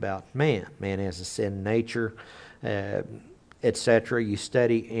say about man. Man has a sin nature, etc. You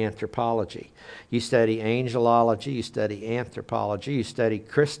study anthropology. You study angelology. You study anthropology. You study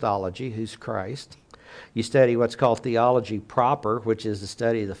Christology, who's Christ. You study what's called theology proper, which is the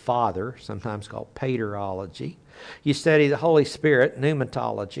study of the Father, sometimes called paterology. You study the Holy Spirit,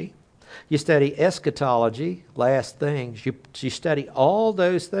 pneumatology. You study eschatology, last things. You study all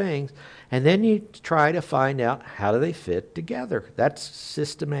those things, and then you try to find out how do they fit together. That's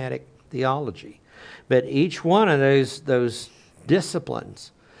systematic theology. But each one of those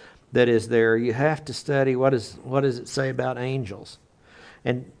disciplines that is there, you have to study what does it say about angels.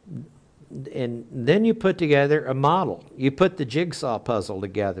 And then you put together a model. You put the jigsaw puzzle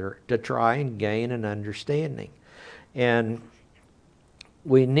together to try and gain an understanding. And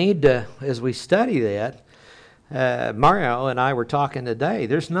we need to, as we study that, Mario and I were talking today.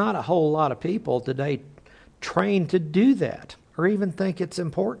 There's not a whole lot of people today trained to do that or even think it's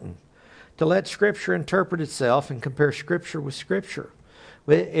important to let Scripture interpret itself and compare Scripture with Scripture.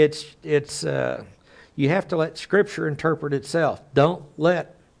 You have to let Scripture interpret itself. Don't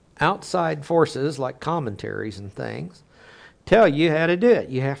let outside forces like commentaries and things tell you how to do it.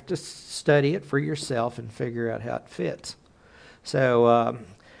 You have to study it for yourself and figure out how it fits. So,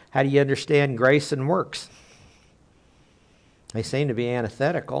 how do you understand grace and works? They seem to be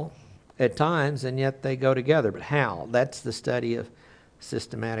antithetical at times, and yet they go together. But how? That's the study of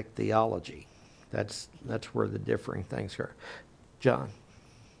systematic theology. That's where the differing things are. John?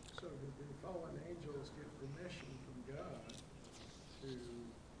 So did the fallen angels get permission from God to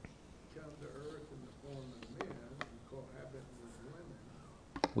come to earth in the form of men and cohabit with women?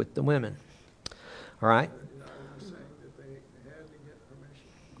 With the women. All right? Are you saying that they had to get permission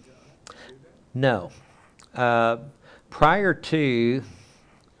from God to do that? No. Prior to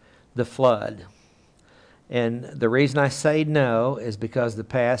the flood, and the reason I say no is because the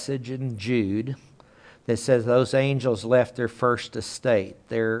passage in Jude that says those angels left their first estate,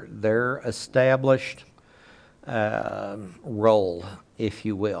 their established role, if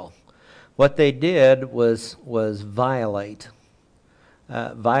you will. What they did was violate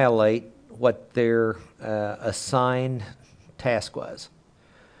what their assigned task was.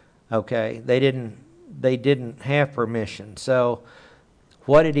 Okay, they didn't have permission. So,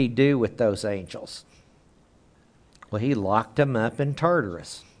 what did he do with those angels? Well, he locked them up in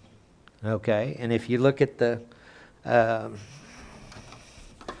Tartarus. Okay, and if you look at the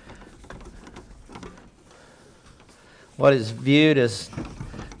what is viewed as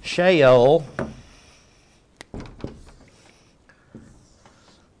Sheol,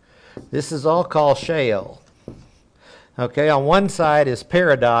 this is all called Sheol. Okay, on one side is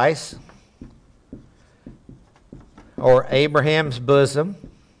paradise, or Abraham's bosom,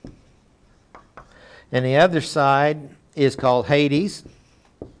 and the other side is called Hades,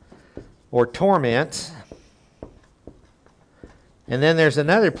 or torments. And then there's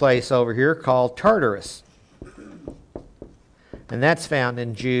another place over here called Tartarus, and that's found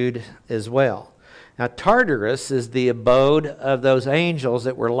in Jude as well. Now, Tartarus is the abode of those angels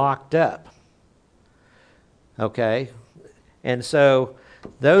that were locked up. Okay, and so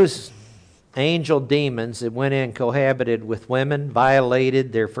those angel demons that went in, cohabited with women,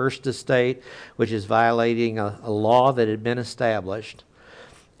 violated their first estate, which is violating a law that had been established.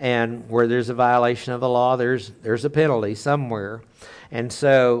 And where there's a violation of a law, there's a penalty somewhere. And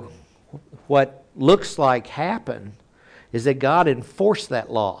so what looks like happened is that God enforced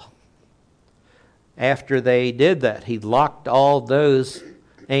that law. After they did that, he locked all those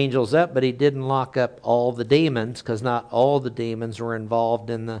angels up, but he didn't lock up all the demons, because not all the demons were involved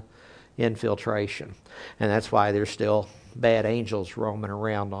in the infiltration. And that's why there's still bad angels roaming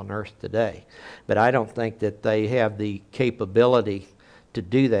around on earth today. But I don't think that they have the capability to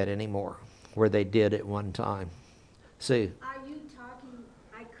do that anymore, where they did at one time. Sue? Are you talking,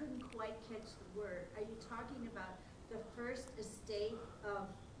 I couldn't quite catch the word, are you talking about the first estate of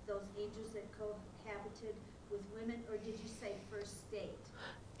those angels that cohabited with women, or did you say first state?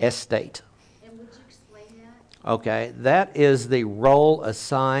 Estate. And would you explain that? Okay, that is the role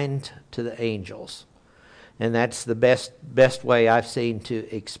assigned to the angels. And that's the best way I've seen to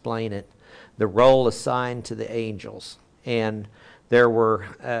explain it. The role assigned to the angels. And there were,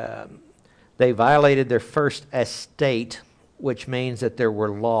 they violated their first estate, which means that there were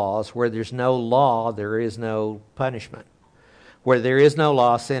laws. Where there's no law, there is no punishment. Where there is no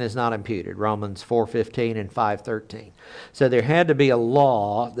law, sin is not imputed. Romans 4:15 and 5:13. So there had to be a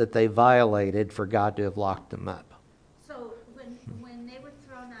law that they violated for God to have locked them up. So when they were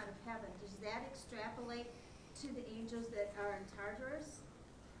thrown out of heaven, does that extrapolate to the angels that are in Tartarus?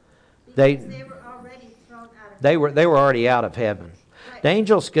 Because they were already thrown out of They heaven. were already out of heaven. Right. The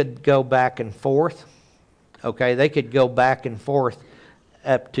angels could go back and forth. Okay, they could go back and forth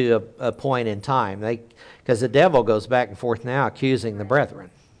up to a point in time. Because the devil goes back and forth now accusing the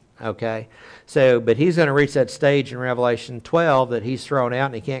brethren. Okay, so but he's going to reach that stage in Revelation 12 that he's thrown out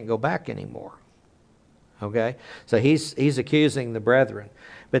and he can't go back anymore. Okay, so he's accusing the brethren.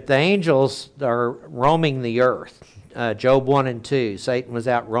 But the angels are roaming the earth. Job 1 and 2, Satan was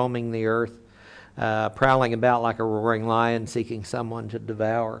out roaming the earth, prowling about like a roaring lion, seeking someone to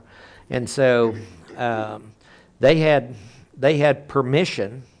devour. And so they had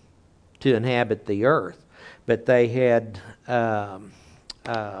permission to inhabit the earth, but they had, but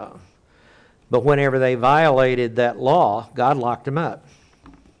whenever they violated that law, God locked them up.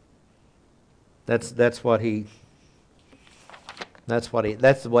 That's the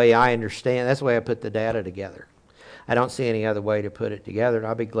way I understand. That's the way I put the data together. I don't see any other way to put it together. And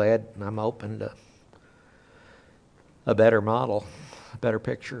I'll be glad, and I'm open to a better model, a better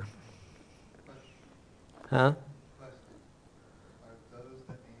picture. Huh? Question. Are those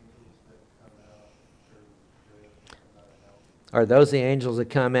the angels that come out during the trib and not out? Are those the angels that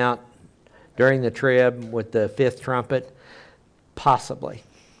come out during the trib with the fifth trumpet? Possibly.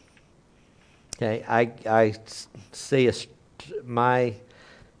 Okay, I see my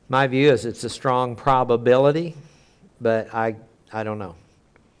view is it's a strong probability, but I don't know.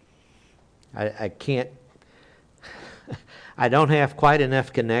 I can't. I don't have quite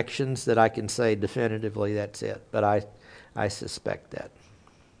enough connections that I can say definitively that's it, but I suspect that.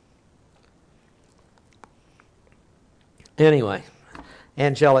 Anyway,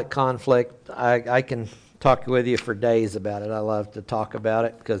 angelic conflict, I can talk with you for days about it. I love to talk about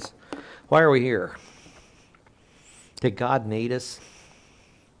it because why are we here? Did God need us?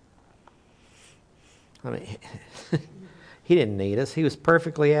 I mean, He didn't need us. He was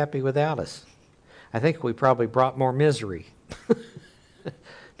perfectly happy without us. I think we probably brought more misery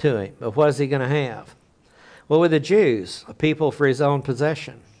to Him. But what is He going to have? Well, with the Jews, a people for His own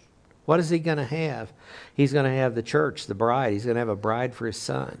possession, what is He going to have? He's going to have the church, the bride. He's going to have a bride for His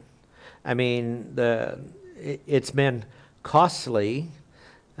Son. I mean, it's been costly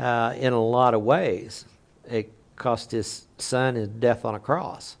in a lot of ways. It cost His Son His death on a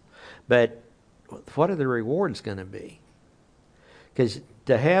cross. But what are the rewards going to be? Because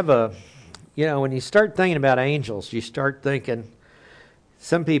to have when you start thinking about angels, you start thinking,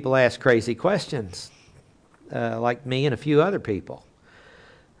 some people ask crazy questions, like me and a few other people.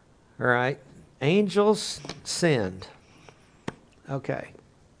 All right, angels sinned. Okay.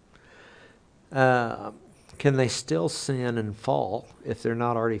 Can they still sin and fall if they're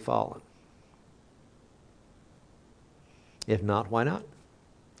not already fallen? If not, why not?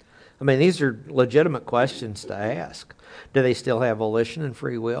 I mean, these are legitimate questions to ask. Do they still have volition and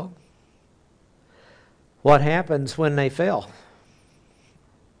free will? What happens when they fail?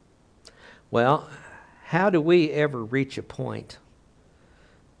 Well, how do we ever reach a point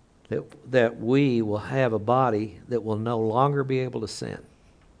that we will have a body that will no longer be able to sin?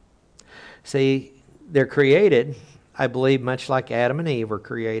 See, they're created, I believe, much like Adam and Eve were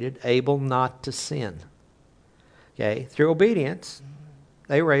created, able not to sin. Okay, through obedience,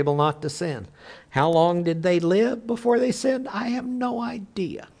 they were able not to sin. How long did they live before they sinned? I have no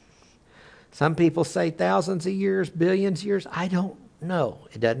idea. Some people say thousands of years, billions of years. I don't know.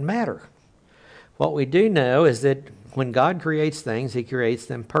 It doesn't matter. What we do know is that when God creates things, He creates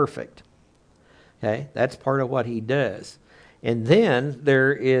them perfect. Okay, that's part of what He does. And then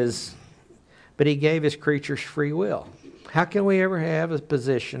but He gave His creatures free will. How can we ever have a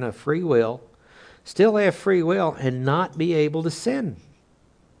position of free will, still have free will, and not be able to sin?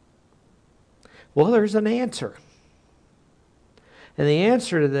 Well, there's an answer. And the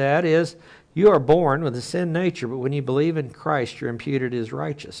answer to that is, you are born with a sin nature, but when you believe in Christ, you're imputed His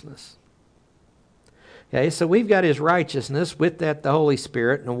righteousness. Okay, so we've got His righteousness, with that the Holy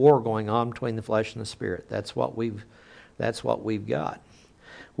Spirit, and a war going on between the flesh and the Spirit. That's what we've got.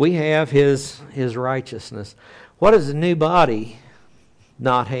 We have His righteousness. What does the new body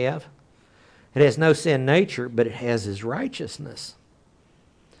not have? It has no sin nature, but it has His righteousness.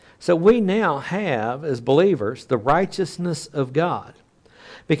 So we now have, as believers, the righteousness of God.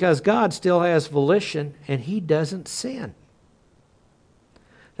 Because God still has volition and He doesn't sin.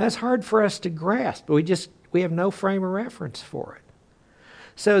 That's hard for us to grasp, but we have no frame of reference for it.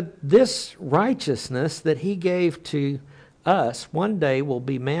 So this righteousness that He gave to us one day will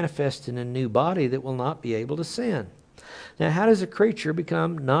be manifest in a new body that will not be able to sin. Now, how does a creature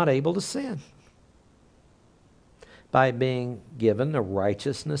become not able to sin? By being given the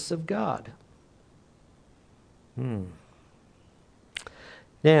righteousness of God.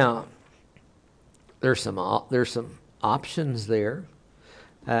 Now, there's some options there.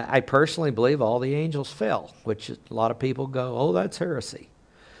 I personally believe all the angels fell, which a lot of people go, oh, that's heresy.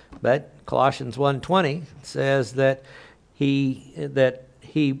 But Colossians 1:20 says that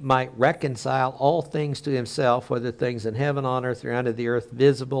he might reconcile all things to Himself, whether things in heaven, on earth, or under the earth,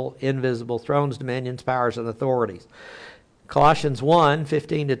 visible, invisible, thrones, dominions, powers, and authorities. Colossians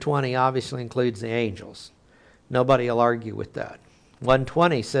 1:15-20 obviously includes the angels. Nobody will argue with that.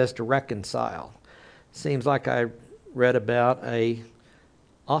 1:20 says to reconcile. Seems like I read about a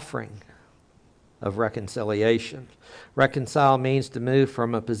offering of reconciliation. Reconcile means to move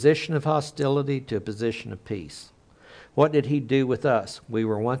from a position of hostility to a position of peace. What did He do with us? We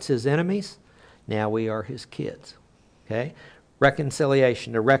were once His enemies. Now we are His kids. Okay?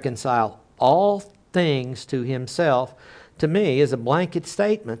 Reconciliation, to reconcile all things to Himself, to me is a blanket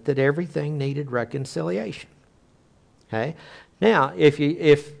statement that everything needed reconciliation. Okay? Now, if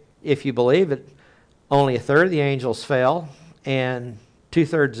you believe that only a third of the angels fell and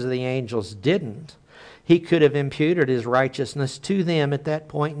 2/3 of the angels didn't, he could have imputed his righteousness to them at that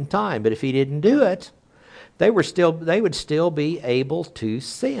point in time. But if he didn't do it, they would still be able to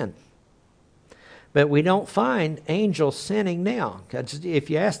sin. But we don't find angels sinning now. 'Cause if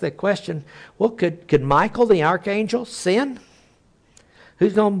you ask that question, well, could Michael the archangel sin?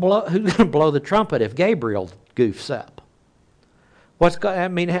 Who's going to blow the trumpet if Gabriel goofs up?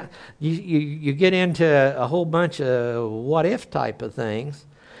 You get into a whole bunch of what if type of things,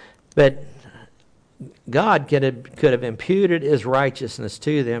 but God could have imputed his righteousness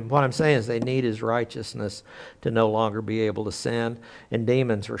to them. What I'm saying is they need his righteousness to no longer be able to sin, and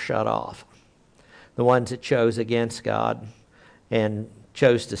demons were shut off. The ones that chose against God and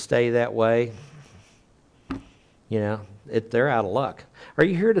chose to stay that way, they're out of luck. Are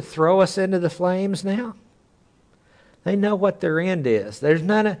you here to throw us into the flames now? They know what their end is. There's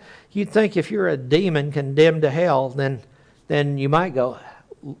none. You'd think if you're a demon condemned to hell, then you might go.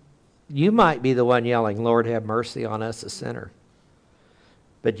 You might be the one yelling, "Lord, have mercy on us, a sinner."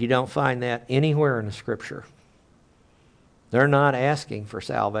 But you don't find that anywhere in the Scripture. They're not asking for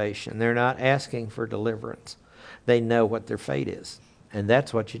salvation. They're not asking for deliverance. They know what their fate is. And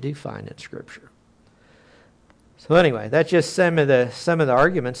that's what you do find in Scripture. So anyway, that's just some of the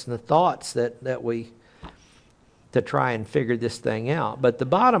arguments and the thoughts that we to try and figure this thing out. But the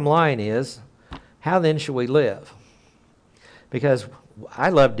bottom line is, how then should we live? Because I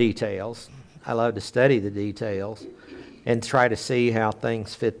love details. I love to study the details and try to see how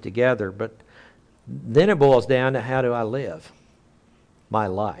things fit together. But then it boils down to, how do I live my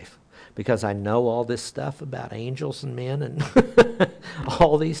life? Because I know all this stuff about angels and men and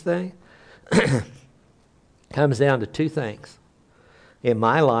all these things. Comes down to two things. In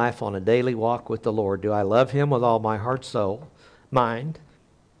my life, on a daily walk with the Lord, do I love him with all my heart, soul, mind,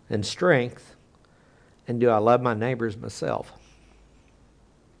 and strength? And do I love my neighbor as myself?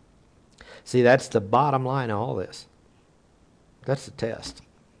 See, that's the bottom line of all this. That's the test.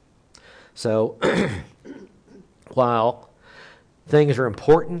 So, while things are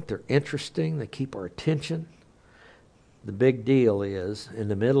important, they're interesting, they keep our attention, the big deal is, in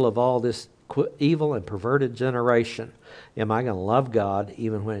the middle of all this evil and perverted generation, am I going to love God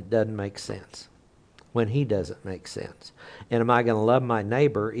even when it doesn't make sense? When he doesn't make sense? And am I going to love my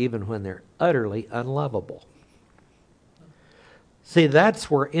neighbor even when they're utterly unlovable? See, that's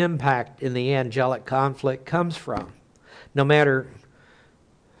where impact in the angelic conflict comes from. No matter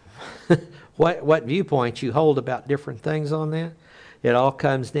what viewpoints you hold about different things on that, it all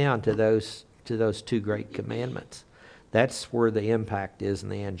comes down to those two great commandments. That's where the impact is in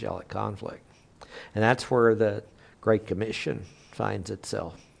the angelic conflict. And that's where the Great Commission finds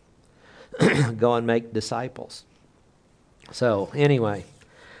itself. Go and make disciples. So, anyway,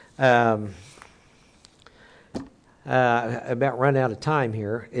 about run out of time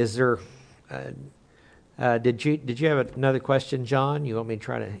here. Is there? Did you have another question, John? You want me to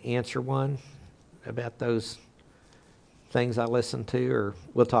try to answer one about those things I listened to, or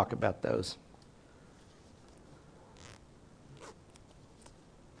we'll talk about those?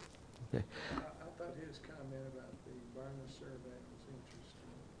 Okay. I thought his comment about the Barna survey was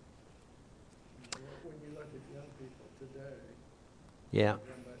interesting. When you look at young people today, Yeah.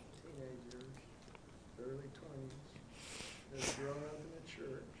 about teenagers, early 20s, they've grown up in the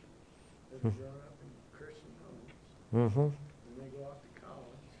church, they've grown up in Christian homes, Mm-hmm. and they go off to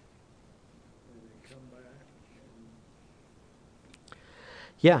college, and they come back, and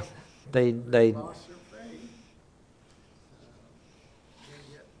Yeah. They lost their faith. They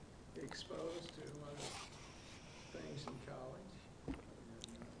get exposed to a lot of things in college. And,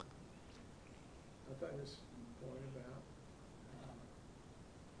 I thought his point about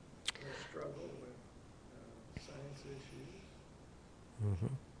their struggle with science issues Mm-hmm.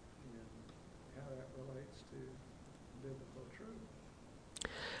 and how that relates to biblical truth.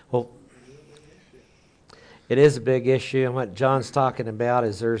 Well, It's a real big issue. it is a big issue, and what John's talking about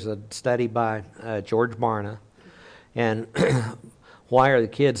is there's a study by George Barna, and why are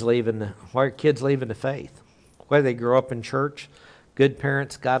kids leaving the faith? Whether they grow up in church, good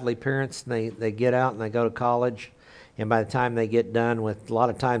parents, godly parents, and they get out and they go to college, and by the time they get done with, a lot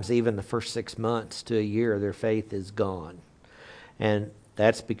of times even the first 6 months to a year, their faith is gone. And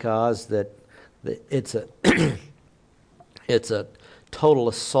that's because it's a it's a total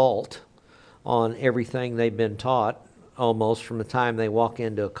assault on everything they've been taught almost from the time they walk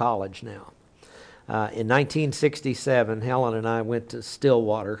into a college now. In 1967, Helen and I went to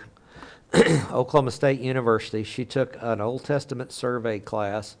Stillwater, Oklahoma State University. She took an Old Testament survey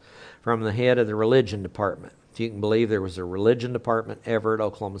class from the head of the religion department. If you can believe there was a religion department ever at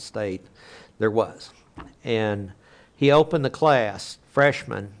Oklahoma State, there was. And he opened the class,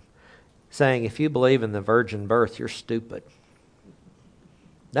 freshman, saying, if you believe in the virgin birth, you're stupid.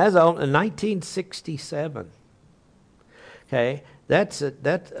 That's in 1967. Okay,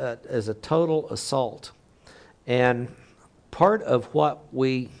 that is a total assault. And part of what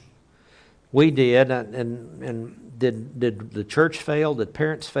we did, and did the church fail? Did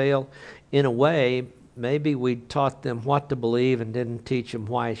parents fail? In a way, maybe we taught them what to believe and didn't teach them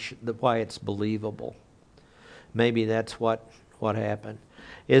why it's believable. Maybe that's what happened.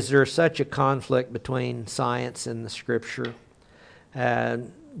 Is there such a conflict between science and the Scripture?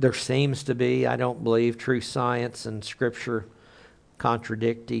 There seems to be. I don't believe true science and Scripture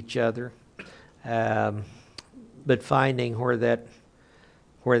contradict each other. But finding where that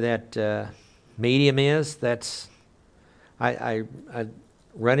medium is, that's I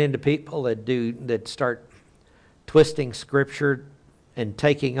run into people that start twisting Scripture and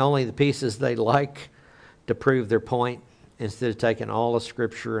taking only the pieces they like to prove their point, instead of taking all of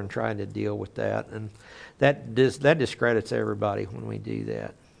Scripture and trying to deal with that. And that discredits everybody when we do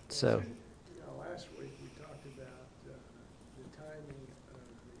that. So, last week we talked about the timing of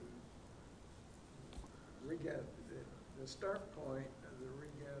the start point of the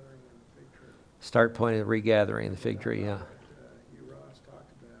regathering of the fig tree. start point of the regathering of the fig tree, yeah. Hugh Ross talked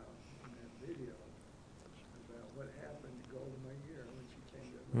about in that video about what happened to Golda Meir when she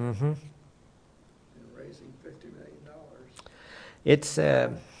came to Mm-hmm. and raising $50 million. It's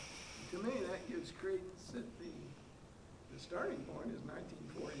To me, that gives credence that the starting point is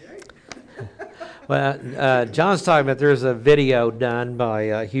 1948. well, John's talking about there's a video done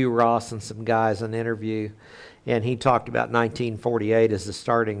by Hugh Ross and some guys, an interview, and he talked about 1948 as the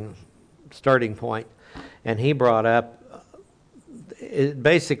starting point, and he brought up it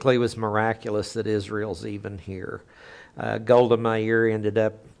basically was miraculous that Israel's even here. Golda Meir ended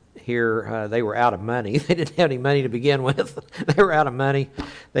up here. They were out of money. They didn't have any money to begin with. They were out of money.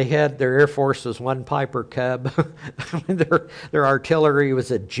 They had their Air Force was one Piper Cub. their artillery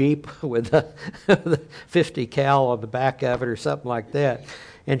was a Jeep with a 50 cal on the back of it or something like that.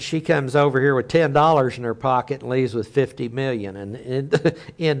 And she comes over here with $10 in her pocket and leaves with $50 million, and it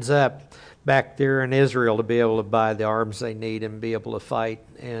ends up back there in Israel to be able to buy the arms they need and be able to fight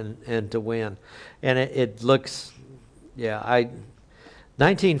and to win. And it looks,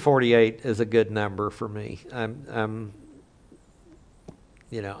 1948 is a good number for me. I'm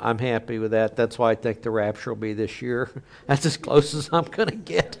happy with that. That's why I think the rapture will be this year. That's as close as I'm going to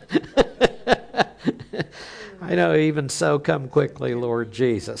get. I know, even so, come quickly, Lord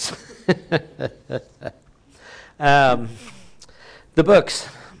Jesus. The books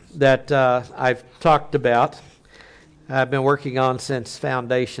that I've talked about, I've been working on since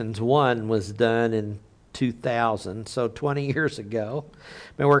Foundations 1 was done in 2000, so 20 years ago.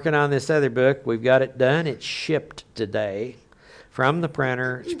 Been working on this other book. We've got it done. It's shipped today from the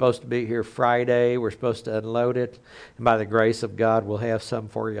printer. It's supposed to be here Friday. We're supposed to unload it, and by the grace of God, we'll have some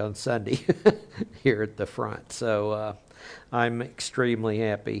for you on Sunday here at the front. So I'm extremely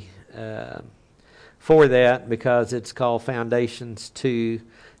happy for that, because it's called Foundations to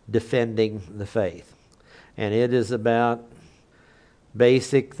Defending the Faith, and it is about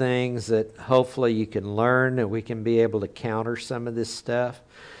basic things that hopefully you can learn, and we can be able to counter some of this stuff,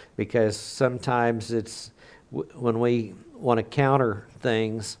 because sometimes it's when we want to counter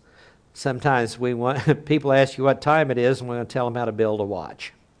things, sometimes we want people ask you what time it is, and we're going to tell them how to build a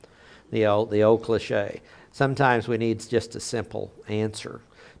watch. The old cliche. Sometimes we need just a simple answer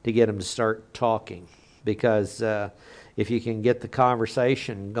to get them to start talking, because if you can get the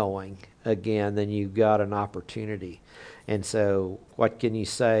conversation going again, then you've got an opportunity. And so what can you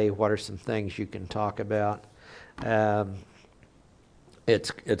say? What are some things you can talk about?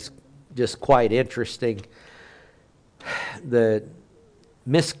 It's just quite interesting, the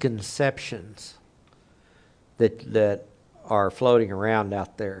misconceptions that are floating around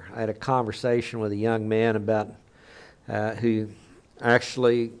out there. I had a conversation with a young man about who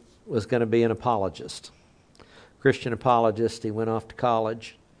actually was going to be an apologist, Christian apologist. He went off to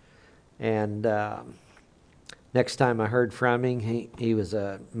college, and next time I heard from him, he was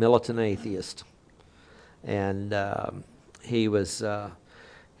a militant atheist, and he was.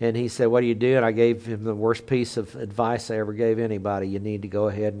 And he said, "What do you do?" And I gave him the worst piece of advice I ever gave anybody. You need to go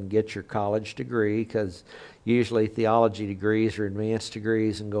ahead and get your college degree, because usually theology degrees are advanced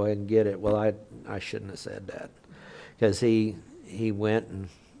degrees, and go ahead and get it. Well, I shouldn't have said that, because he went and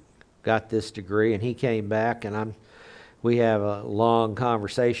got this degree, and he came back, and we have a long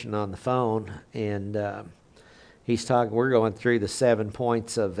conversation on the phone, and we're going through the 7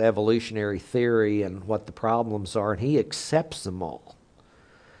 points of evolutionary theory and what the problems are, and he accepts them all.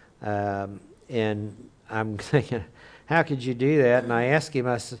 And I'm thinking, how could you do that? And I asked him,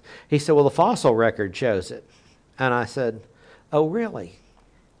 he said, well, the fossil record shows it. And I said, oh, really?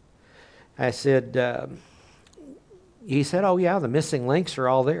 I said, he said, oh, yeah, the missing links are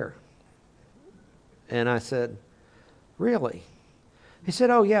all there. And I said, really? He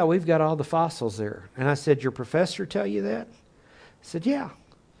said, oh, yeah, we've got all the fossils there. And I said, your professor tell you that? He said, yeah.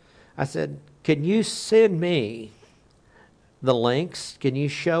 I said, can you send me the links? Can you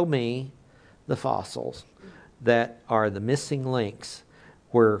show me the fossils that are the missing links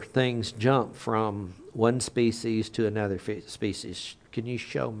where things jump from one species to another species? Can you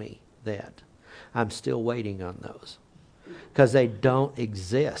show me that? I'm still waiting on those because they don't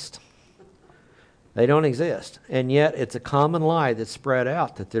exist. They don't exist. And yet it's a common lie that's spread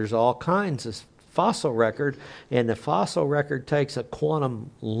out that there's all kinds of fossil record, and the fossil record takes a quantum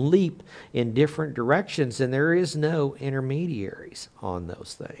leap in different directions, and there is no intermediaries on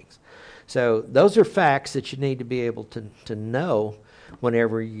those things. So those are facts that you need to be able to know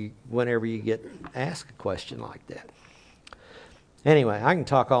whenever you get asked a question like that. Anyway, I can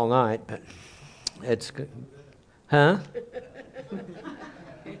talk all night, but it's good. Huh?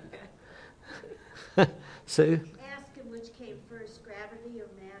 Sue? Ask him which came first, gravity or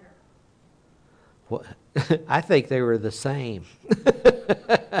matter? What? I think they were the same.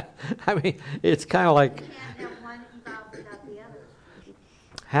 I mean, it's kind of like... You can't have one evolve without the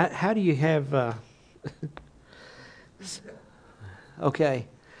other. How do you have... Okay.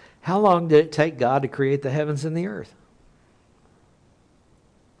 How long did it take God to create the heavens and the earth?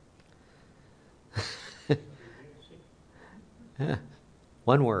 Yeah.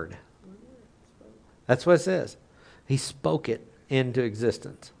 One word. That's what it says. He spoke it into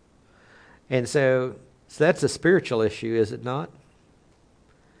existence. And so that's a spiritual issue, is it not?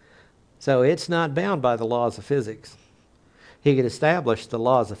 So it's not bound by the laws of physics. He could establish the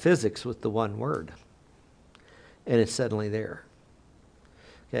laws of physics with the one word. And it's suddenly there.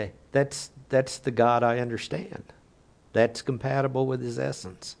 Okay, that's the God I understand. That's compatible with his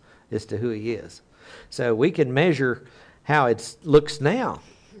essence as to who he is. So we can measure how it looks now.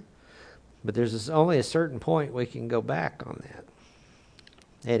 But there's only a certain point we can go back on that.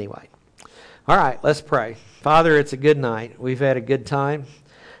 Anyway. All right, let's pray. Father, it's a good night. We've had a good time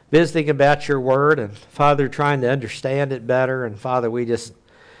visiting about your word, and Father, trying to understand it better. And Father, we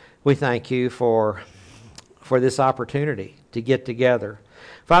thank you for this opportunity to get together.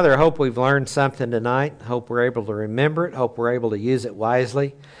 Father, I hope we've learned something tonight. I hope we're able to remember it. I hope we're able to use it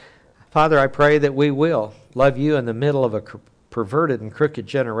wisely. Father, I pray that we will love you in the middle of a perverted and crooked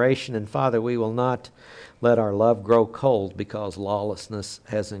generation. And Father, we will not let our love grow cold because lawlessness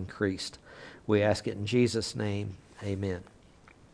has increased. We ask it in Jesus' name. Amen.